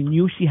 So I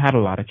knew she had a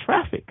lot of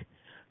traffic.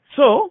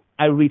 So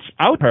I reached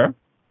out to her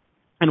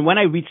And when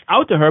I reached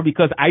out to her,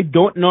 because I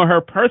don't know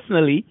her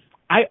personally,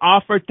 I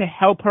offered to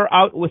help her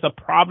out with a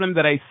problem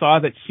that I saw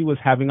that she was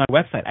having on her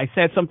website. I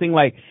said something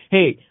like,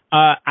 hey,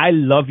 I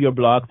love your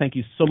blog. Thank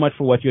you so much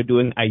for what you're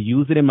doing. I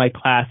use it in my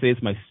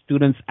classes. My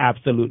students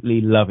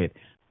absolutely love it.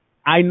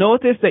 I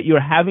noticed that you're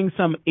having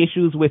some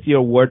issues with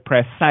your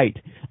WordPress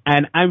site,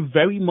 and I'm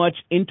very much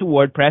into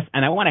WordPress,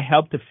 and I want to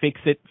help to fix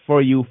it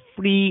for you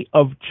free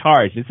of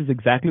charge. This is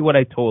exactly what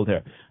I told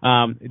her.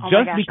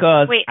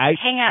 Because Wait,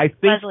 hang on, I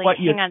think Leslie, what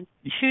hang on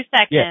 2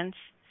 seconds. Yeah.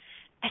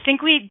 I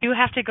think we do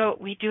have to go.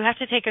 We do have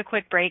to take a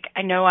quick break.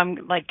 I know I'm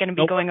going to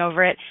be going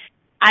over it.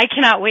 I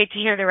cannot wait to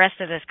hear the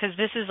rest of this because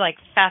this is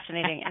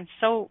fascinating and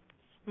so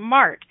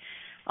smart.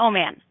 Oh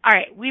man. All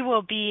right. We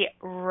will be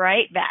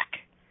right back.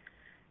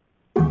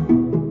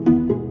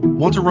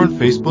 Want to run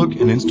Facebook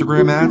and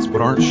Instagram ads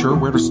but aren't sure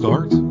where to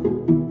start?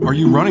 Are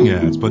you running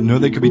ads but know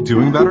they could be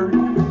doing better?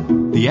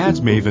 The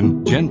ads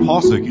maven, Jen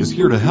Posick, is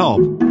here to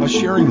help by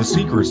sharing the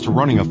secrets to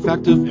running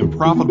effective and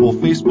profitable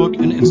Facebook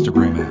and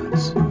Instagram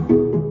ads.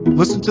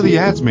 Listen to the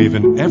Ads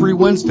Maven every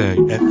Wednesday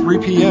at 3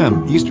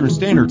 p.m. Eastern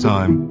Standard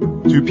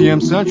Time, 2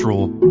 p.m.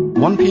 Central,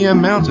 1 p.m.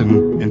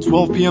 Mountain, and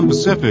 12 p.m.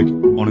 Pacific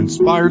on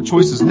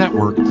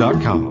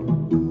InspiredChoicesNetwork.com.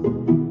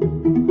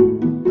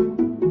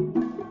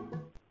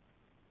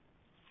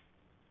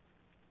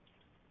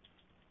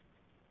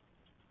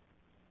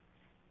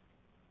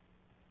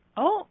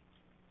 Oh,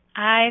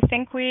 I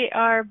think we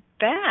are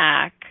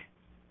back.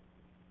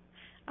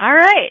 All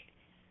right.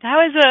 That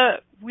was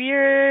a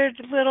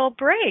weird little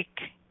break.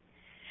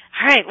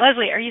 All right,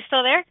 Leslie, are you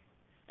still there?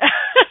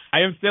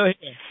 I am still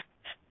here.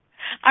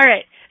 All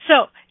right.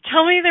 So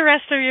tell me the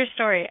rest of your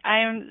story.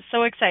 I am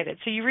so excited.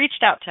 So you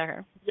reached out to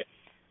her.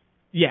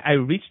 Yeah, I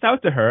reached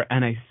out to her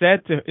and I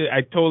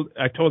told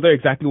her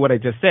exactly what I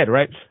just said,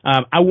 right?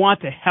 I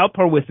want to help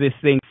her with this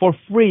thing for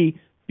free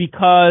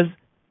because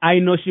I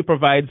know she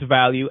provides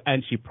value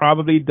and she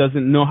probably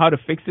doesn't know how to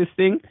fix this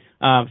thing.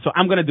 So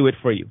I'm going to do it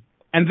for you.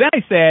 And then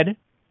I said,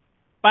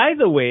 by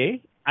the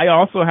way, I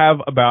also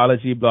have a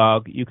biology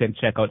blog. You can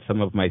check out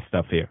some of my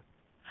stuff here.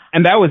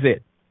 And that was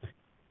it.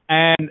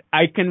 And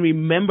I can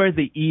remember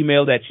the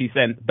email that she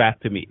sent back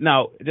to me.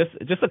 Now,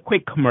 just a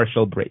quick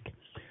commercial break.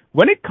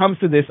 When it comes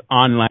to this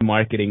online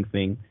marketing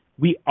thing,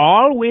 we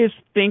always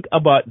think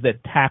about the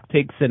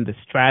tactics and the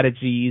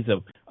strategies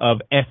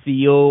of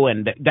SEO,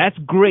 and that's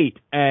great.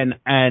 And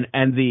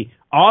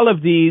all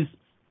of these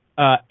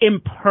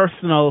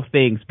impersonal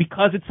things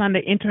because it's on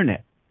the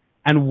internet.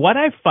 And what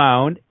I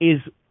found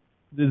is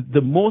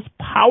the most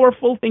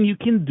powerful thing you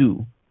can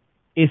do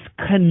is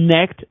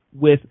connect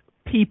with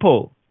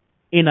people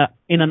in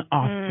an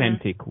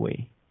authentic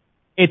way.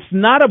 It's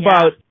not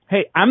about,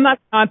 hey, I'm not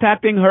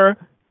contacting her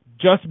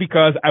just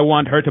because I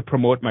want her to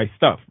promote my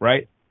stuff,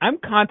 right? I'm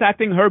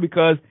contacting her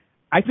because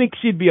I think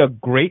she'd be a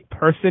great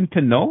person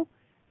to know,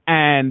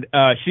 and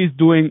she's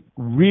doing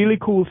really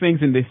cool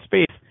things in this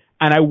space,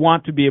 and I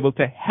want to be able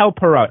to help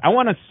her out. I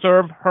want to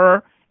serve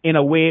her in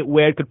a way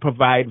where it could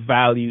provide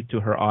value to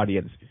her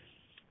audience.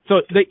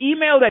 So the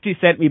email that she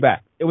sent me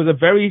back, it was a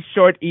very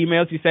short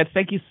email. She said,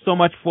 thank you so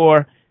much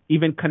for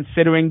even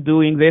considering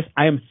doing this.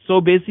 I am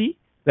so busy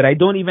that I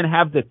don't even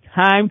have the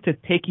time to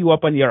take you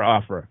up on your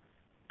offer,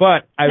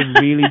 but I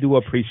really do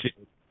appreciate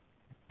it.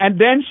 And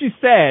then she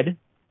said,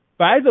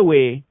 by the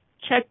way,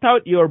 checked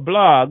out your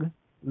blog,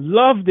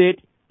 loved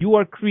it. You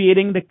are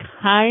creating the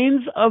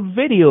kinds of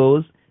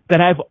videos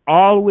that I've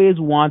always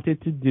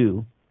wanted to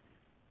do.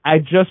 I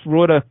just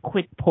wrote a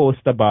quick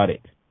post about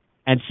it,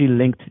 and she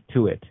linked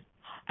to it.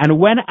 And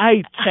when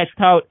I checked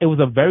out, it was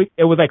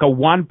like a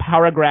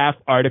 1-paragraph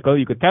article.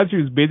 You could tell she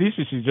was busy,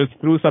 so she just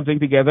threw something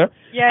together.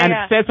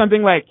 It said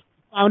something like,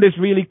 found this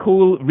really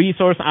cool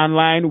resource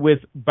online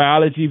with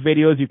biology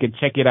videos. You can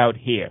check it out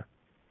here.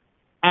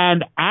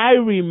 And I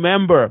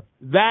remember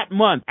that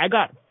month, I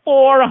got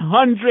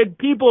 400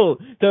 people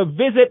to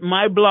visit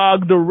my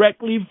blog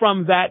directly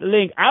from that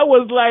link. I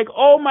was like,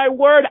 oh my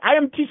word, I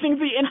am teaching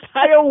the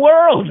entire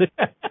world.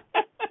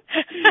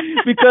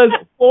 Because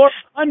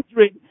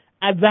 400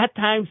 at that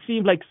time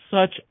seemed like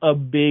such a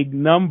big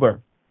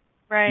number.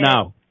 Right.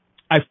 Now,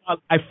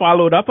 I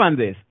followed up on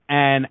this,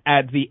 and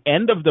at the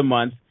end of the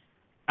month,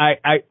 I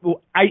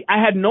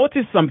had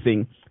noticed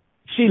something.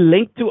 She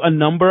linked to a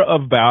number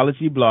of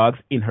biology blogs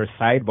in her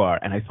sidebar,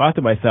 and I thought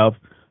to myself,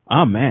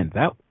 oh man,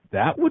 that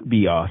would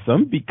be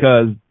awesome,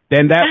 because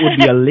then that would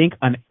be a link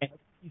on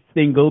every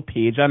single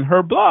page on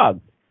her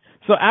blog.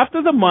 So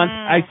after the month,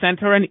 I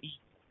sent her an email.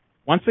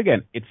 Once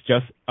again, it's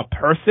just a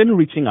person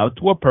reaching out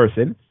to a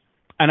person.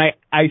 And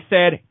I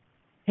said,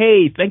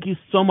 hey, thank you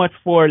so much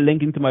for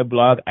linking to my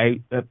blog.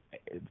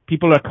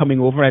 People are coming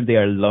over and they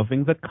are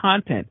loving the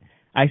content.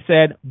 I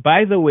said,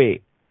 by the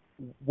way,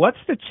 what's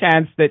the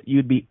chance that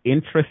you'd be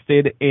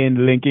interested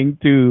in linking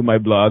to my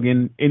blog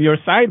in your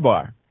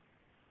sidebar?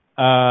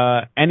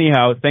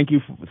 Anyhow, thank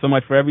you so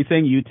much for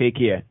everything. You take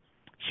care.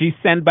 She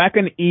sent back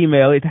an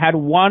email. It had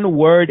one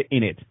word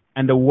in it,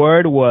 and the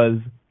word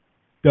was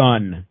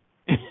done.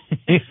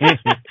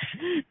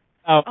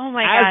 Oh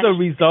my gosh. As a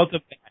result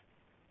of that,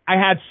 I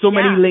had so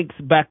many links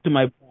back to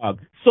my blog.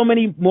 So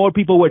many more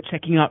people were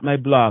checking out my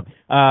blog.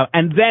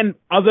 And then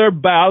other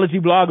biology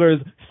bloggers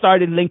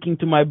started linking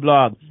to my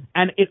blog.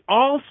 And it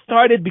all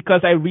started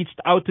because I reached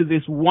out to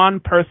this one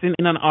person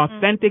in an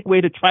authentic way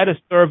to try to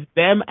serve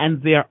them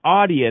and their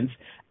audience.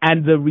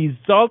 And the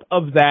result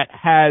of that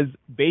has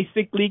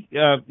basically,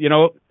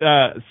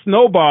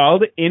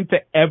 snowballed into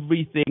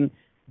everything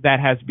that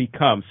has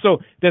become.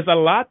 So there's a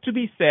lot to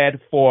be said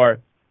for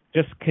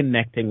just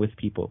connecting with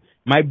people.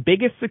 My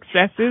biggest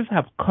successes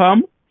have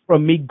come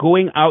from me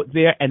going out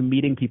there and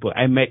meeting people.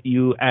 I met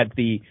you at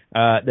the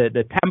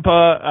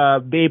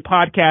Tampa Bay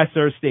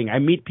Podcasters thing. I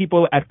meet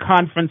people at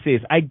conferences.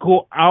 I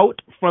go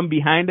out from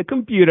behind the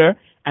computer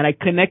and I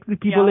connect with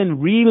people in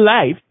real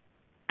life,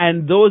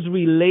 and those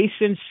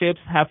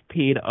relationships have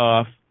paid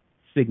off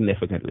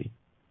significantly.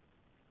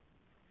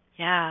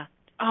 Yeah.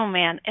 Oh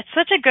man, it's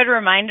such a good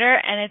reminder,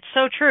 and it's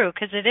so true,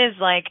 because it is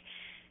like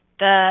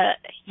the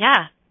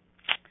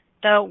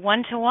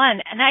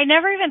one-to-one. And I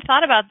never even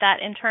thought about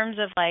that in terms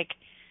of like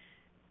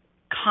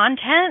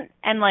content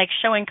and like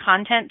showing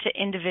content to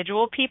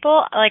individual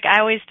people. Like I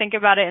always think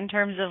about it in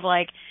terms of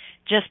like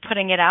just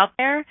putting it out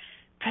there.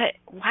 But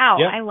wow,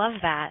 I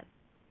love that.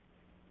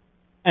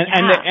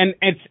 And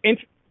it's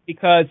interesting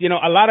because, you know,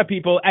 a lot of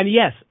people, and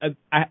yes,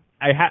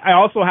 I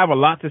also have a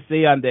lot to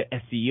say on the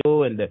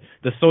SEO and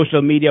the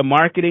social media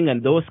marketing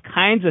and those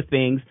kinds of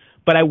things,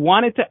 but I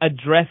wanted to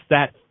address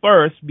that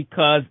first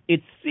because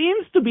it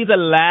seems to be the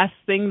last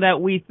thing that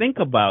we think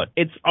about.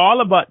 It's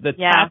all about the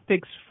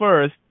tactics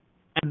first,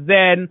 and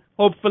then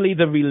hopefully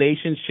the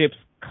relationships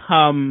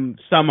come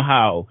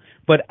somehow.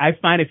 But I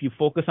find if you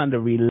focus on the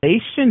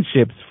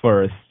relationships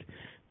first,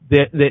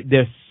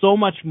 there's so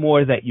much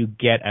more that you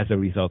get as a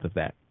result of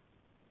that.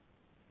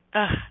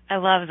 I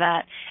love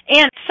that.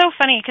 And it's so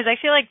funny because I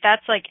feel like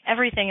that's like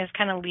everything is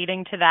kind of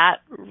leading to that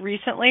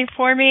recently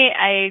for me.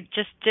 I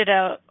just did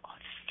a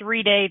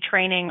 3-day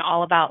training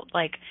all about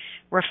like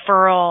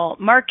referral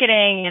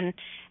marketing and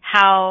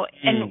how,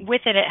 and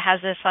with it has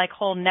this like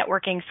whole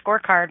networking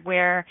scorecard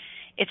where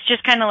it's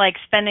just kind of like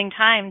spending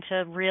time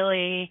to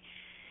really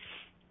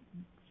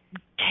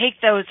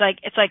take those, like,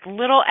 it's like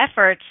little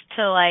efforts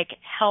to like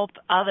help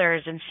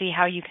others and see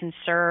how you can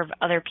serve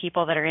other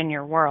people that are in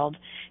your world.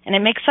 And it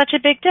makes such a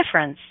big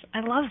difference. I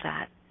love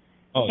that.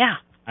 Oh, yeah.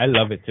 I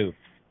love it too.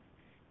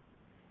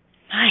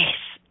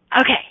 Nice.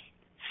 Okay.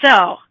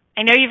 So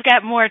I know you've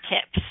got more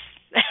tips.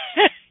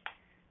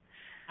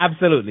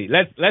 Absolutely.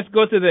 Let's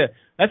go to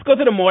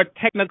the more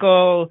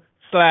technical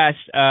 /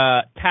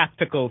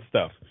 tactical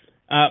stuff.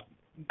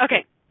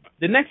 Okay.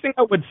 The next thing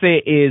I would say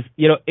is,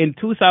 you know, in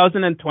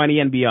 2020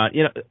 and beyond,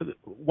 you know,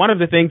 one of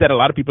the things that a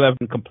lot of people have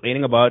been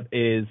complaining about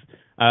is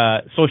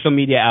social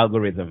media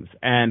algorithms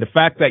and the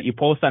fact that you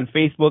post on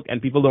Facebook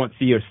and people don't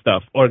see your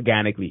stuff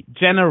organically.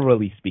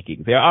 Generally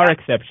speaking, there are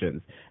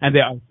exceptions, and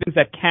there are things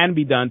that can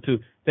be done to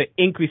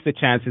increase the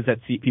chances that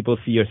people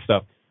see your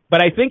stuff.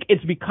 But I think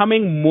it's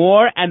becoming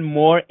more and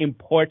more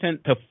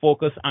important to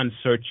focus on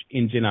search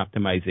engine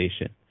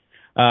optimization.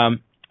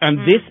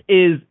 And this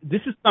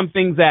is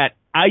something that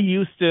I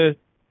used to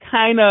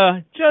kind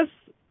of just,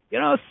 you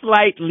know,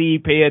 slightly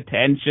pay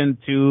attention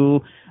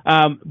to,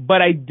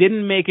 but I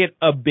didn't make it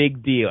a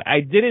big deal. I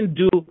didn't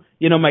do,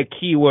 you know, my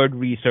keyword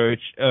research,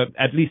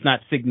 at least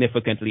not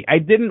significantly. I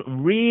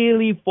didn't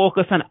really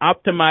focus on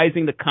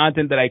optimizing the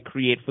content that I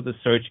create for the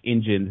search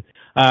engine.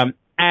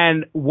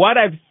 And what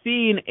I've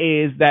seen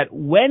is that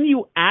when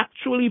you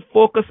actually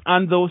focus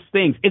on those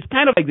things, it's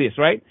kind of like this,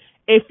 right?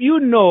 If you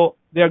know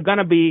there are going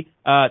to be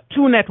 2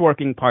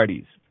 networking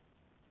parties,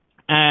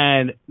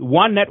 and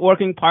one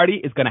networking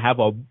party is going to have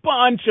a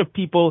bunch of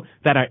people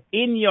that are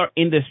in your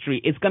industry.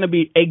 It's going to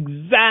be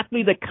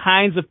exactly the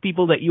kinds of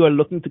people that you are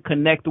looking to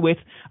connect with.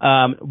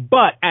 And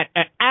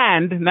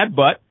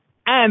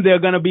there are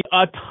going to be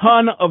a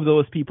ton of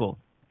those people.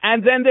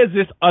 And then there's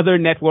this other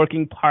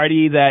networking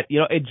party that, you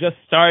know, it just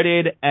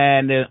started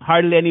and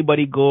hardly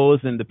anybody goes,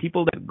 and the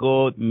people that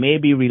go may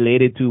be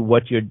related to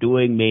what you're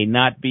doing, may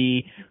not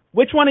be.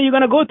 Which one are you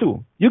going to go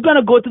to? You're going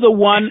to go to the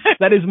one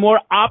that is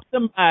more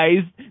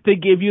optimized to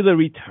give you the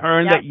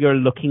return that you're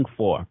looking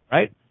for,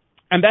 right?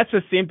 And that's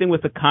the same thing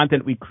with the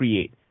content we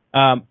create.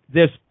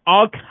 There's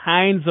all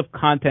kinds of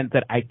content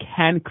that I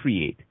can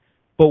create.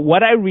 But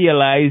what I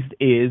realized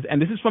is,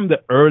 and this is from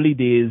the early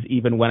days,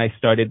 even when I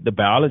started the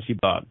biology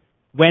blog,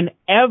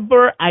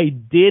 whenever I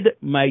did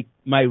my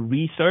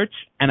research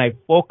and I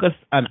focused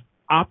on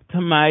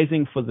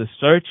optimizing for the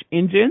search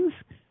engines,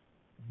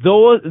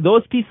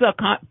 those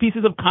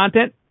pieces of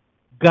content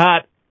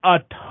got a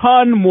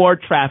ton more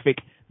traffic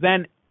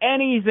than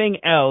anything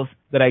else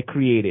that I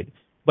created.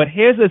 But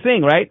here's the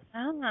thing, right?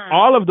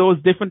 All of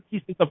those different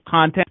pieces of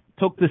content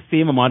took the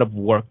same amount of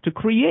work to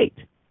create.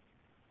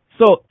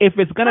 So if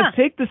it's going to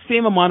take the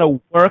same amount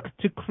of work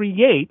to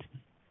create,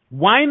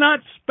 why not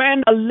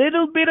spend a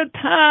little bit of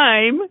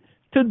time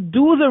to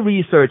do the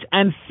research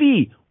and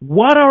see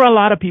what are a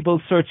lot of people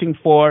searching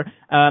for,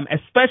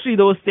 especially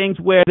those things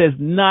where there's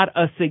not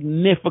a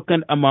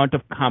significant amount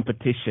of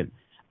competition.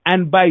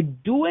 And by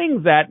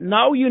doing that,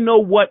 now you know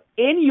what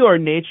in your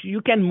niche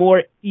you can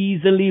more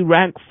easily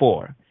rank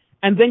for.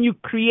 And then you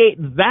create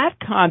that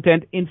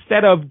content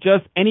instead of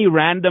just any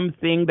random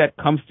thing that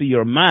comes to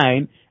your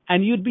mind.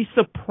 And you'd be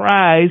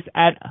surprised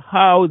at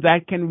how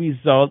that can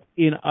result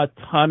in a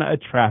ton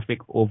of traffic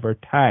over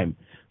time.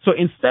 So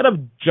instead of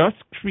just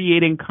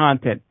creating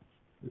content,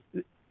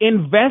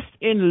 invest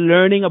in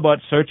learning about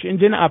search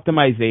engine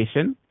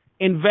optimization.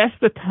 Invest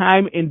the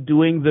time in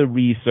doing the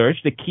research,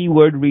 the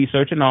keyword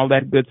research and all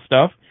that good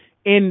stuff.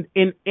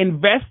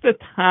 Invest the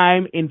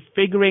time in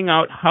figuring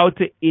out how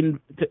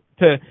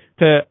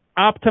to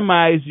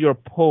optimize your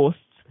posts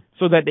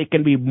so that they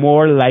can be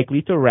more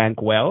likely to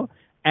rank well.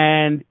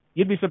 And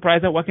you'd be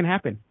surprised at what can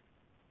happen.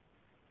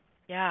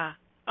 Yeah.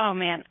 Oh,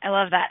 man. I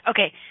love that.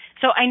 Okay.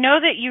 So I know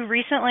that you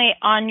recently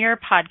on your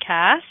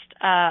podcast,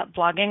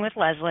 Blogging with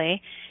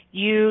Leslie,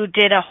 you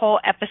did a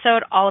whole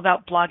episode all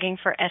about blogging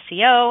for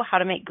SEO, how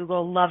to make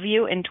Google love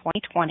you in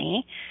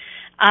 2020.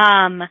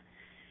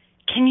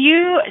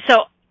 So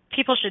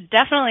people should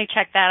definitely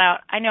check that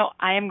out. I know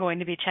I am going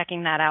to be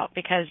checking that out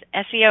because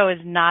SEO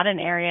is not an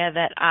area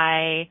that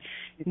I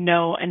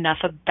know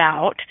enough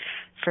about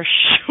for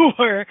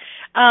sure.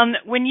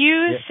 When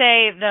you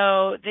say,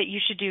 though, that you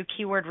should do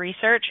keyword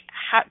research,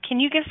 can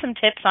you give some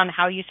tips on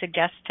how you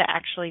suggest to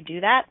actually do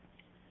that?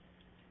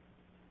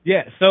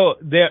 Yeah, so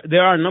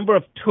there are a number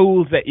of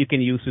tools that you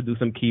can use to do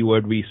some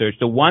keyword research.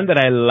 The one that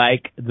I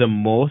like the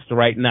most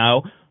right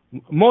now,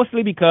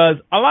 mostly because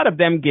a lot of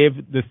them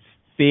give the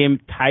same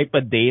type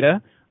of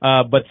data,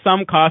 but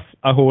some cost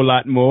a whole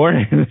lot more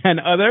than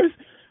others.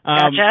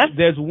 Gotcha.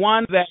 There's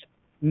one that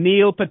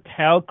Neil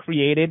Patel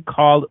created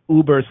called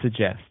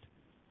Ubersuggest.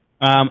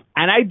 And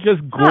I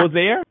just go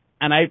there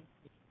and I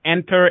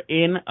enter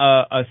in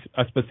a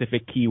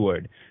specific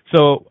keyword.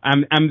 So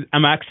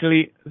I'm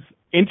actually,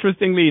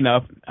 interestingly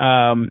enough,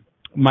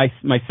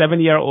 my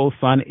 7-year-old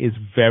son is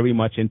very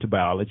much into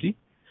biology.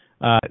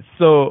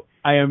 So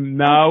I am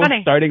now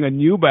starting a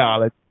new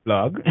biology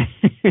blog.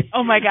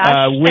 Oh my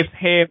gosh. With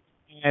him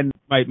and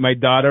my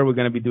daughter. We're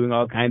going to be doing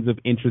all kinds of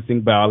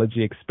interesting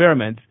biology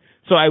experiments.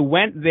 So I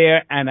went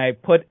there and I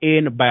put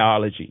in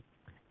biology.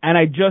 And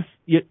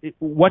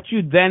what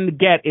you then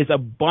get is a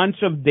bunch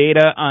of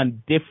data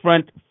on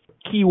different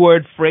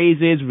keyword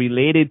phrases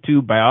related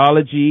to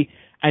biology.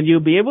 And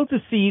you'll be able to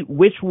see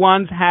which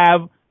ones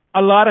have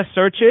a lot of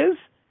searches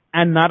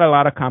and not a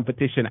lot of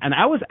competition. And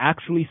I was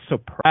actually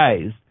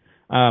surprised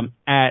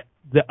at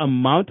the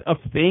amount of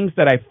things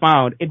that I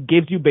found. It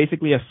gives you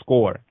basically a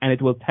score, and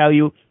it will tell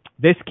you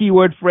this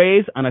keyword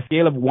phrase on a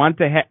scale of 1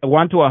 to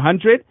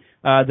 100,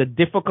 the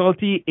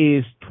difficulty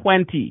is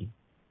 20.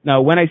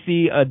 Now, when I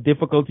see a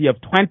difficulty of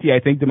 20,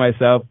 I think to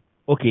myself,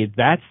 okay,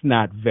 that's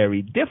not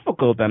very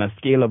difficult on a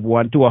scale of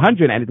 1 to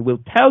 100, and it will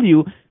tell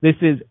you this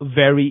is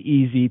very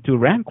easy to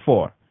rank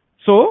for.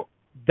 So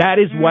that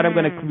is what I'm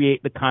going to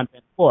create the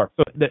content for.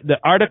 So the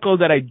article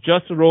that I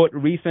just wrote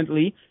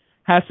recently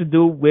has to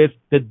do with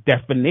the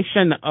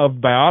definition of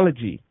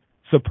biology.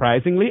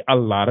 Surprisingly, a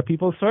lot of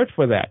people search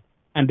for that.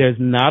 And there's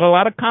not a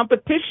lot of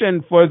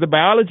competition for the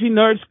biology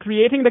nerds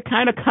creating the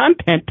kind of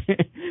content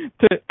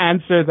to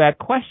answer that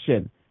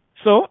question.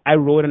 So I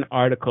wrote an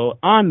article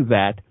on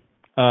that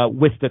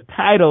with the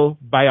title,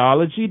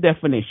 Biology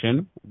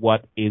Definition,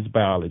 What is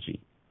Biology?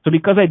 So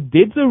because I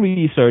did the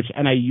research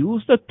and I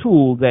used a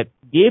tool that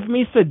gave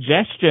me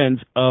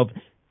suggestions of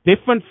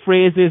different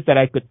phrases that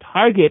I could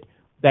target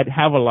that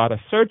have a lot of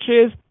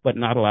searches but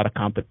not a lot of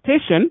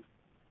competition,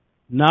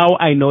 now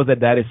I know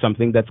that is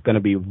something that's going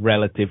to be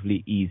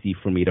relatively easy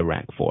for me to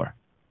rank for.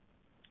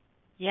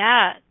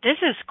 Yeah, this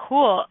is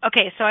cool.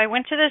 Okay, so I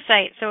went to the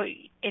site. So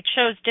it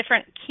shows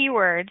different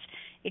keywords.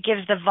 It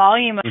gives the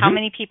volume of how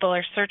many people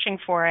are searching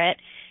for it.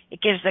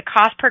 It gives the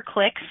cost per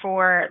click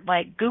for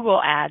like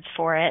Google ads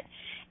for it.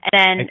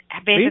 And then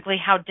basically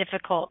how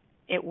difficult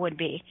it would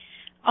be.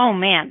 Oh,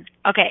 man.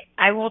 Okay,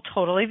 I will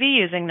totally be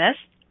using this.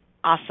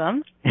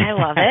 Awesome. I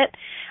love it.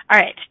 All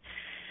right.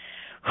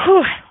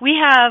 Whew. We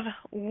have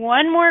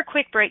one more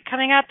quick break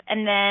coming up,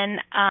 and then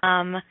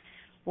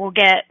we'll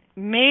get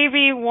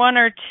maybe one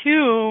or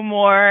two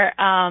more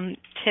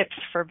tips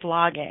for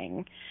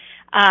blogging.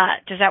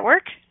 Does that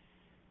work?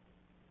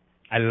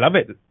 I love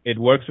it. It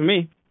works for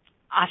me.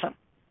 Awesome.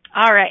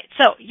 All right.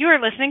 So you are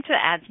listening to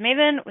the Ads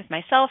Maven with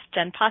myself,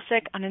 Jen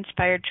Posick, on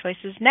Inspired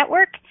Choices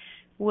Network.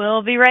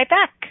 We'll be right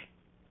back.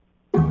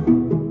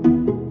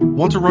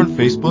 Want to run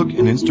Facebook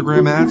and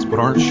Instagram ads but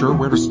aren't sure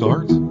where to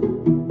start?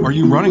 Are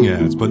you running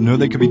ads but know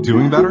they could be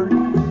doing better?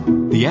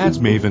 The Ads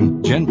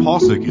Maven, Jen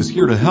Posick, is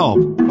here to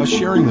help by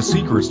sharing the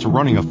secrets to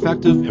running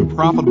effective and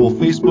profitable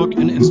Facebook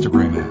and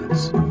Instagram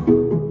ads.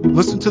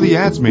 Listen to the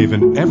Ads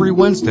Maven every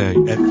Wednesday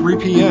at 3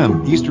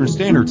 p.m. Eastern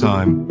Standard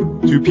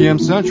Time, 2 p.m.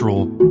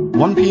 Central,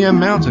 1 p.m.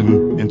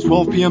 Mountain, and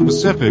 12 p.m.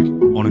 Pacific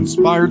on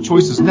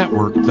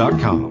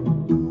InspiredChoicesNetwork.com.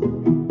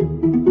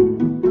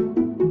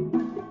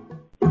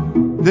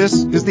 This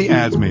is the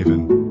Ads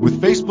Maven with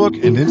Facebook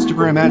and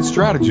Instagram ad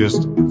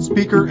strategist,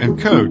 speaker,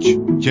 and coach,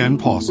 Jen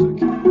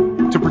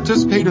Posick. To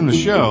participate in the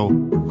show,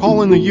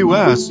 Call in the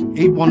U.S.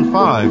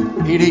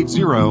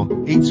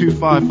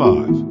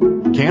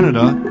 815-880-8255.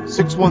 Canada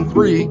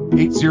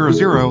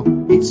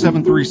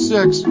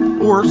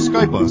 613-800-8736 or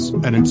Skype us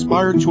at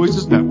Inspired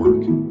Choices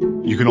Network.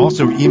 You can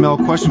also email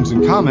questions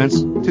and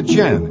comments to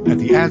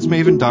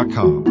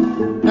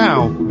jen@theadsmaven.com.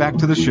 Now, back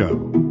to the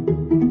show.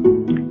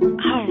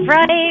 All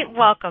right,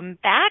 welcome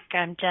back.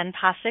 I'm Jen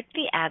Posick,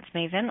 the Ads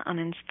Maven on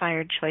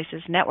Inspired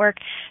Choices Network.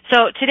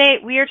 So today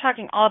we are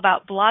talking all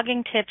about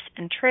blogging tips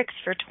and tricks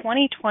for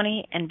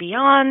 2020 and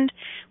beyond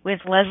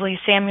with Leslie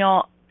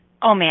Samuel.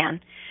 Oh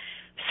man,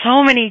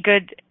 so many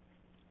good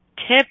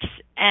tips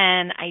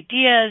and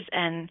ideas,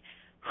 and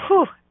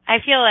I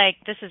feel like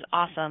this is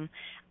awesome.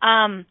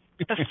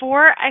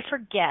 Before I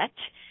forget,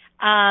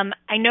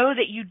 I know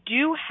that you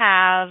do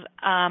have,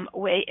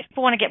 if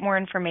people want to get more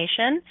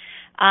information,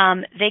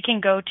 they can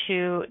go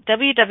to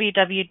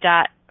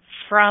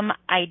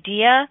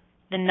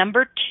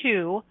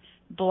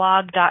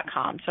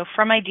www.fromidea2blog.com. So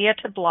from idea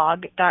to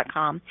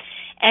blog.com.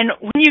 And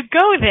when you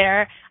go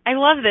there, I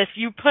love this.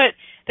 You put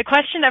the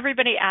question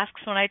everybody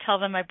asks when I tell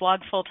them I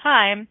blog full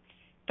time,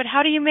 but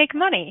how do you make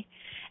money?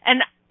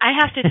 And I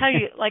have to tell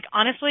you, like,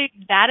 honestly,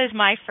 that is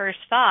my first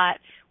thought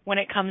when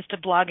it comes to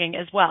blogging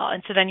as well.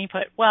 And so then you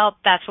put, well,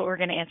 that's what we're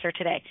going to answer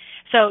today.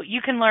 So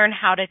you can learn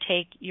how to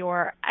take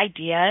your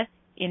idea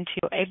into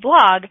a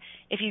blog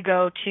if you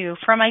go to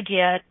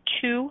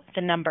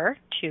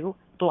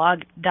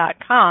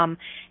fromidea2blog.com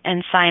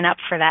and sign up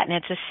for that. And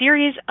it's a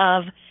series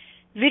of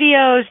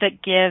videos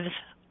that gives,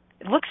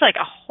 it looks like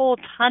a whole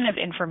ton of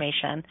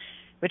information,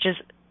 which is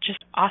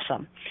just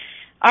awesome.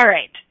 All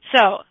right.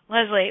 So,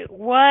 Leslie,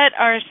 what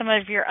are some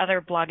of your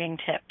other blogging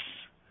tips?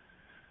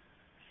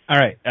 All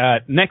right.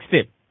 Next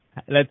tip.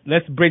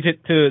 Let's bridge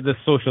it to the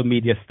social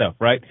media stuff,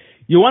 right?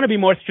 You want to be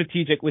more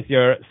strategic with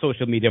your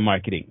social media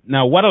marketing.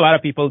 Now, what a lot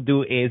of people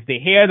do is they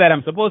hear that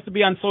I'm supposed to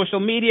be on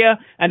social media,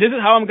 and this is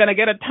how I'm going to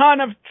get a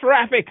ton of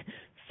traffic.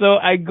 So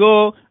I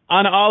go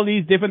on all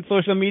these different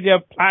social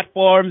media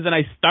platforms, and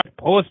I start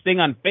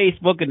posting on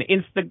Facebook and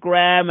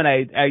Instagram, and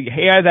I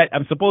hear that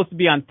I'm supposed to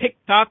be on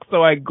TikTok,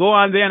 so I go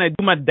on there and I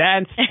do my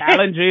dance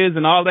challenges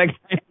and all that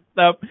kind of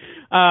stuff.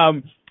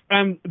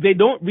 And they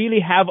don't really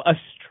have a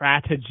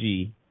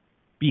strategy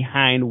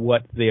behind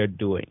what they're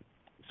doing.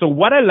 So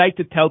what I like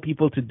to tell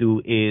people to do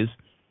is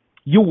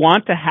you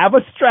want to have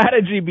a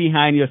strategy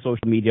behind your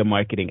social media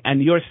marketing,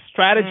 and your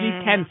strategy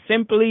can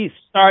simply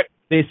start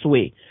this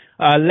way.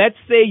 Let's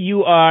say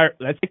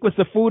let's stick with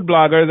the food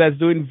blogger that's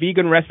doing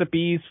vegan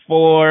recipes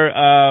for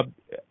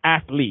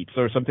athletes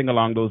or something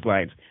along those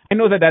lines. I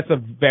know that that's a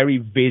very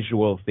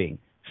visual thing.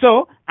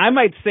 So I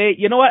might say,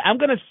 you know what, I'm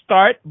going to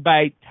start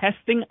by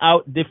testing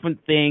out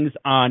different things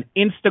on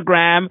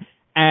Instagram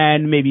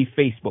and maybe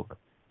Facebook.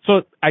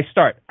 So I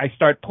start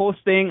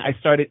posting, I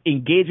started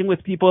engaging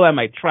with people. I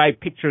might try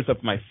pictures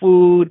of my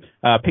food,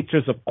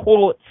 pictures of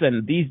quotes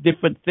and these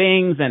different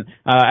things, and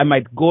I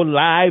might go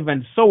live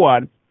and so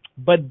on.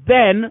 But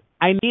then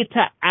I need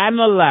to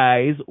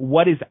analyze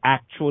what is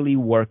actually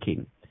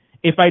working.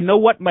 If I know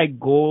what my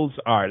goals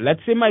are,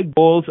 let's say my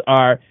goals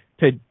are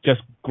to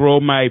just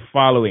grow my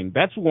following.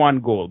 That's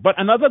one goal. But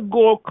another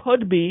goal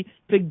could be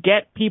to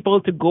get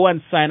people to go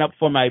and sign up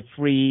for my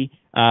free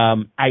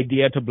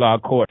Idea to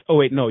Blog course. Oh,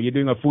 wait, no, you're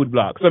doing a food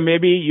blog. So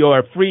maybe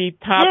your free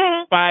top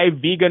 5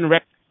 vegan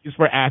recipes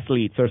for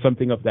athletes or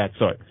something of that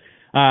sort.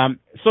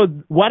 So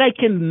what I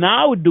can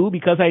now do,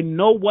 because I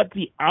know what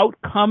the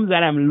outcome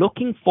that I'm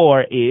looking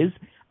for is,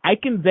 I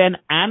can then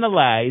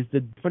analyze the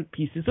different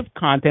pieces of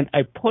content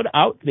I put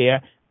out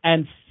there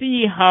and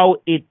see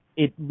how it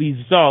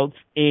results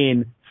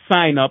in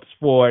sign-ups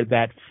for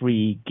that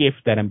free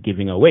gift that I'm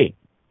giving away.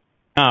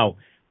 Now,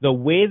 the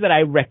way that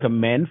I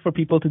recommend for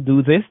people to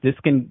do this is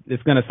going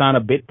to sound a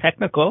bit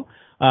technical.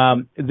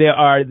 There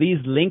are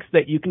these links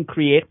that you can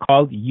create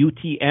called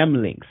UTM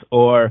links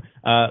or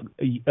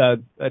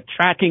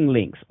tracking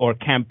links or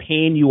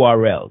campaign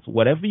URLs,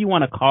 whatever you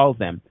want to call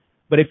them.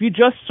 But if you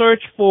just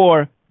search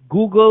for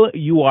Google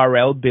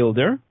URL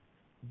Builder,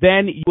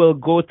 then you will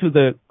go to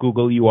the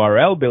Google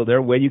URL Builder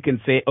where you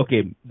can say,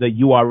 okay, the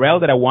URL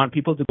that I want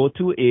people to go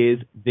to is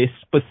this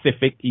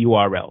specific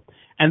URL.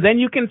 And then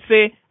you can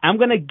say, I'm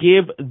going to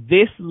give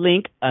this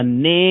link a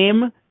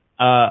name,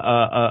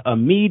 a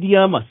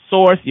medium, a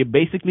source. You're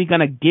basically going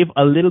to give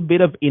a little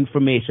bit of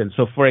information.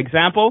 So, for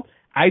example,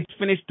 I just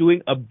finished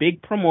doing a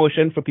big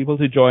promotion for people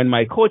to join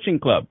my coaching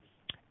club.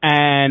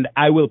 And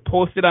I will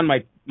post it on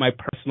my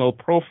personal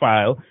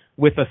profile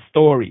with a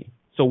story.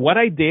 So what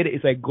I did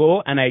is I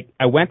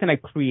went and I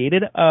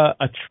created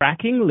a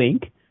tracking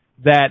link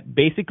that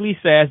basically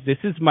says, this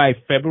is my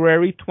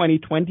February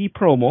 2020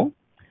 promo.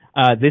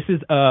 This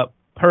is a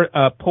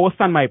post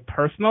on my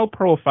personal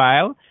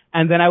profile,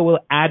 and then I will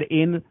add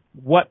in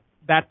what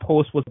that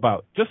post was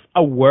about, just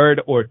a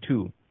word or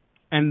two.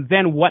 And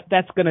then what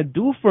that's going to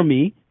do for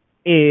me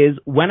is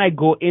when I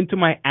go into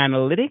my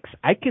analytics,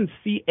 I can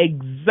see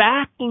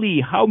exactly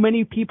how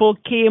many people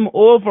came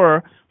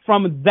over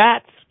from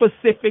that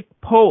specific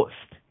post.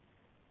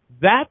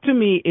 that to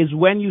me is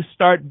when you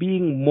start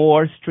being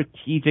more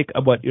strategic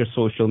about your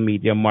social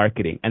media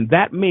marketing. And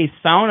that may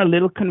sound a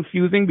little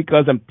confusing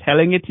because I'm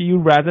telling it to you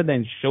rather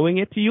than showing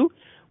it to you,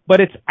 but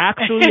it's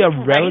actually a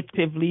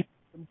relatively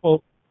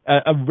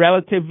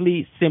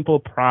simple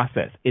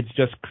process. It's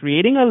just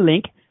creating a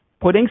link,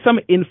 putting some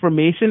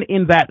information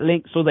in that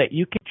link so that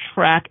you can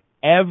track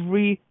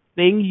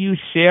everything you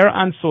share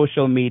on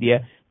social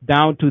media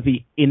down to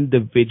the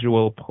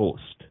individual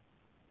post.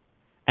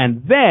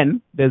 And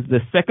then there's the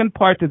second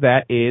part to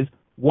that is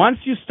once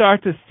you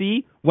start to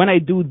see when I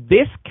do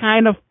this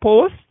kind of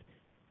post,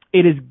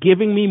 it is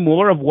giving me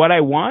more of what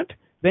I want,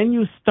 then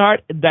you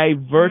start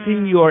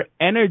diverting your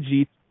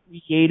energy to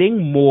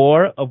creating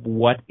more of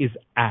what is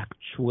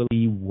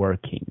actually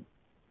working.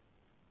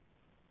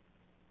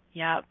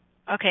 Yep.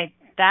 Okay,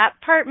 that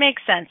part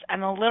makes sense.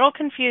 I'm a little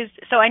confused.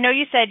 So I know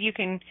you said you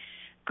can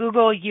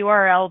Google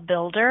URL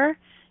Builder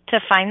to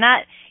find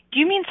that. Do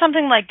you mean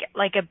something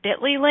like a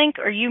Bitly link,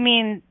 or you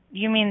mean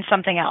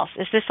something else?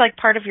 Is this like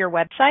part of your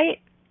website?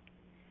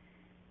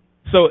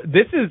 So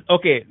this is,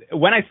 okay,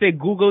 when I say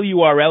Google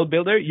URL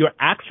Builder, you're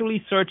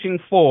actually searching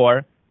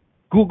for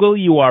Google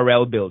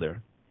URL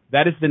Builder.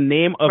 That is the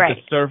name of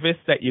the service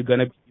that you're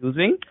going to be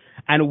using.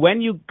 And when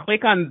you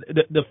click on,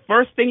 the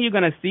first thing you're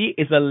going to see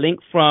is a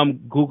link from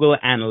Google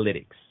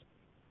Analytics.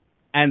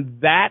 And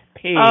that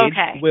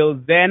page will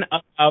then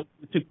allow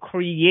you to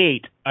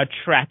create a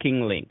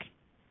tracking link.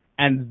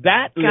 And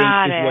that link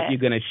is what you're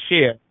going to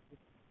share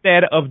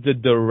instead of the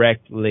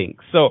direct link.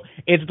 So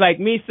it's like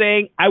me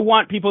saying, I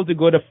want people to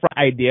go to From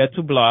Idea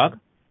to Blog,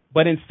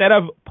 but instead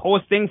of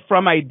posting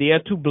From Idea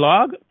to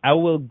Blog, I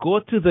will go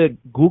to the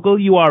Google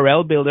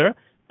URL Builder,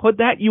 put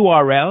that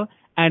URL,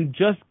 and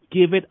just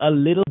give it a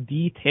little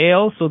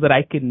detail so that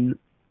I can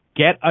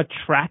get a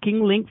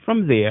tracking link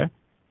from there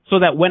so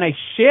that when I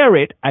share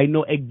it, I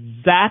know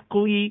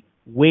exactly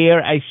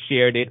where I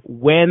shared it,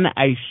 when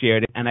I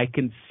shared it, and I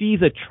can see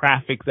the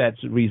traffic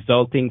that's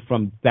resulting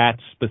from that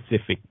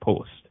specific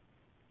post.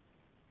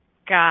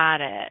 Got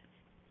it.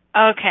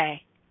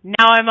 Okay.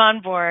 Now I'm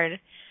on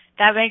board.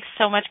 That makes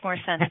so much more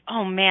sense.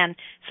 Oh, man.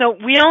 So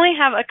we only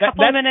have a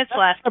couple of minutes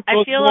left.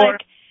 I feel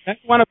like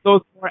that's one of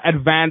those more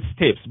advanced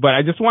tips, but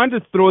I just wanted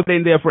to throw it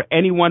in there for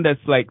anyone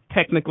that's like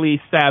technically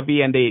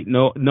savvy and they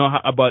know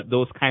about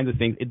those kinds of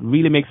things. It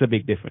really makes a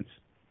big difference.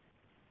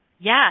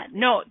 Yeah,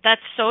 no,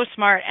 that's so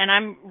smart, and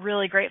I'm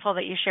really grateful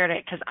that you shared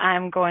it because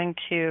I'm going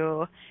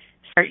to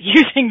start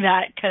using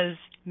that because,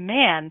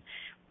 man,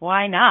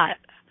 why not?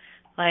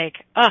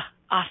 Like,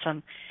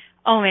 awesome.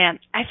 Oh, man,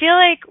 I feel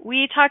like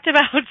we talked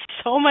about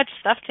so much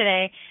stuff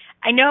today.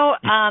 I know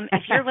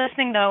if you're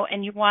listening, though,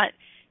 and you want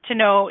to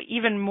know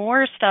even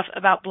more stuff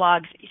about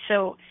blogs,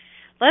 so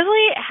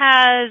Leslie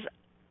has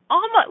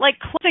almost like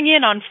closing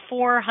in on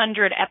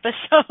 400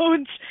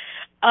 episodes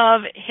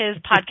of his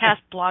podcast,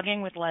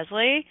 Blogging with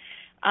Leslie,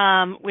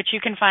 which you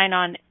can find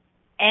on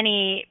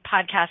any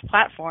podcast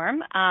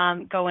platform.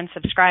 Go and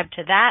subscribe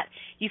to that.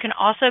 You can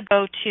also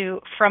go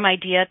to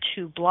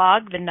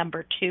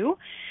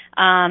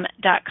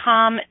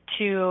FromIdeaToBlog2.com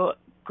to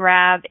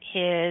grab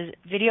his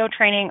video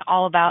training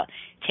all about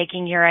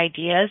taking your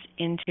ideas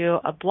into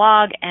a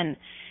blog. And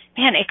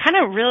man, it kind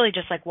of really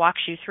just like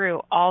walks you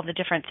through all the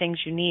different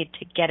things you need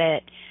to get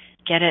it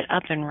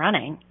up and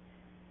running.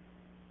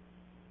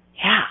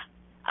 Yeah.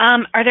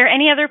 Are there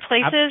any other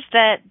places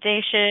that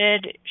they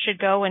should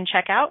go and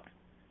check out?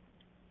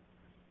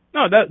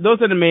 No, those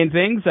are the main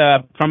things.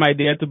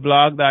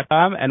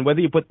 FromIdeaToBlog.com, and whether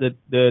you put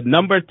the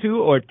number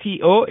 2 or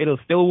TO, it'll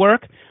still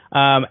work.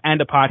 And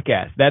the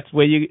podcast. That's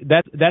where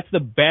that's the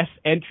best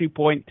entry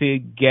point to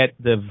get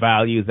the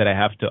values that I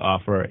have to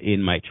offer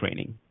in my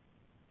training.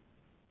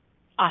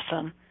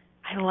 Awesome.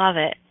 I love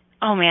it.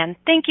 Oh man,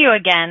 thank you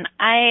again.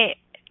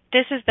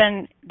 This has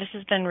been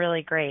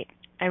really great.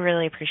 I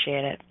really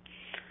appreciate it.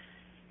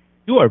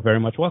 You are very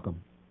much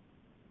welcome.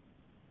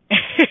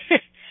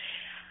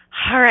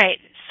 All right.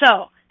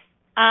 So,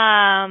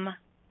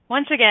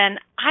 once again,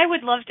 I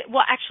would love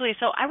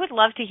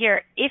to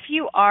hear if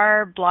you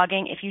are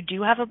blogging, if you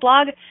do have a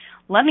blog,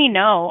 let me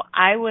know.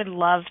 I would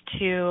love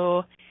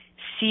to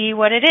see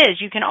what it is.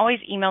 You can always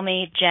email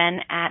me,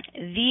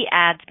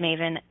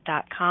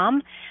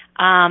 jen@theadsmaven.com.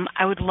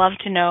 I would love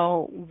to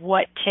know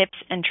what tips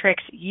and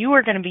tricks you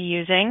are going to be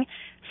using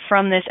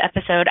from this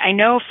episode. I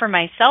know for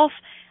myself,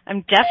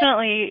 I'm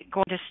definitely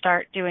going to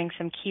start doing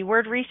some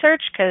keyword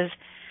research because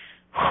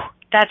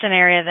that's an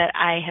area that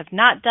I have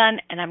not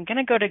done, and I'm going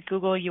to go to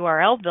Google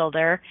URL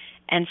Builder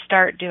and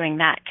start doing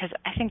that because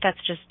I think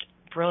that's just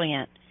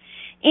brilliant.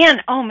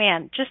 And, oh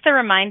man, just a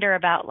reminder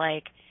about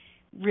like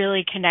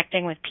really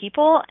connecting with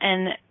people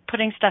and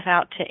putting stuff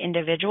out to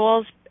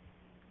individuals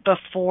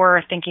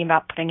before thinking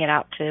about putting it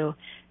out to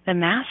the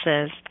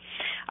masses.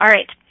 All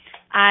right.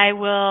 I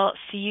will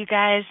see you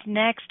guys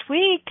next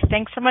week.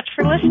 Thanks so much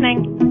for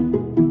listening.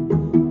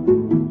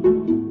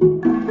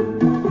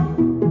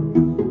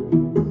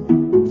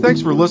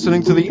 Thanks for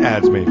listening to The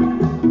Ads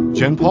Maven.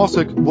 Jen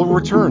Pausick will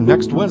return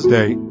next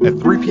Wednesday at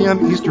 3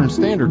 p.m. Eastern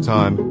Standard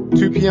Time,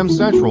 2 p.m.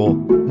 Central,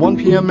 1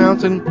 p.m.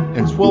 Mountain,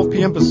 and 12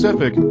 p.m.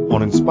 Pacific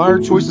on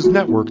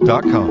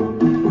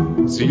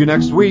InspiredChoicesNetwork.com. See you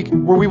next week,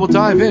 where we will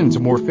dive into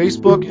more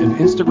Facebook and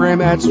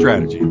Instagram ad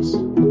strategies.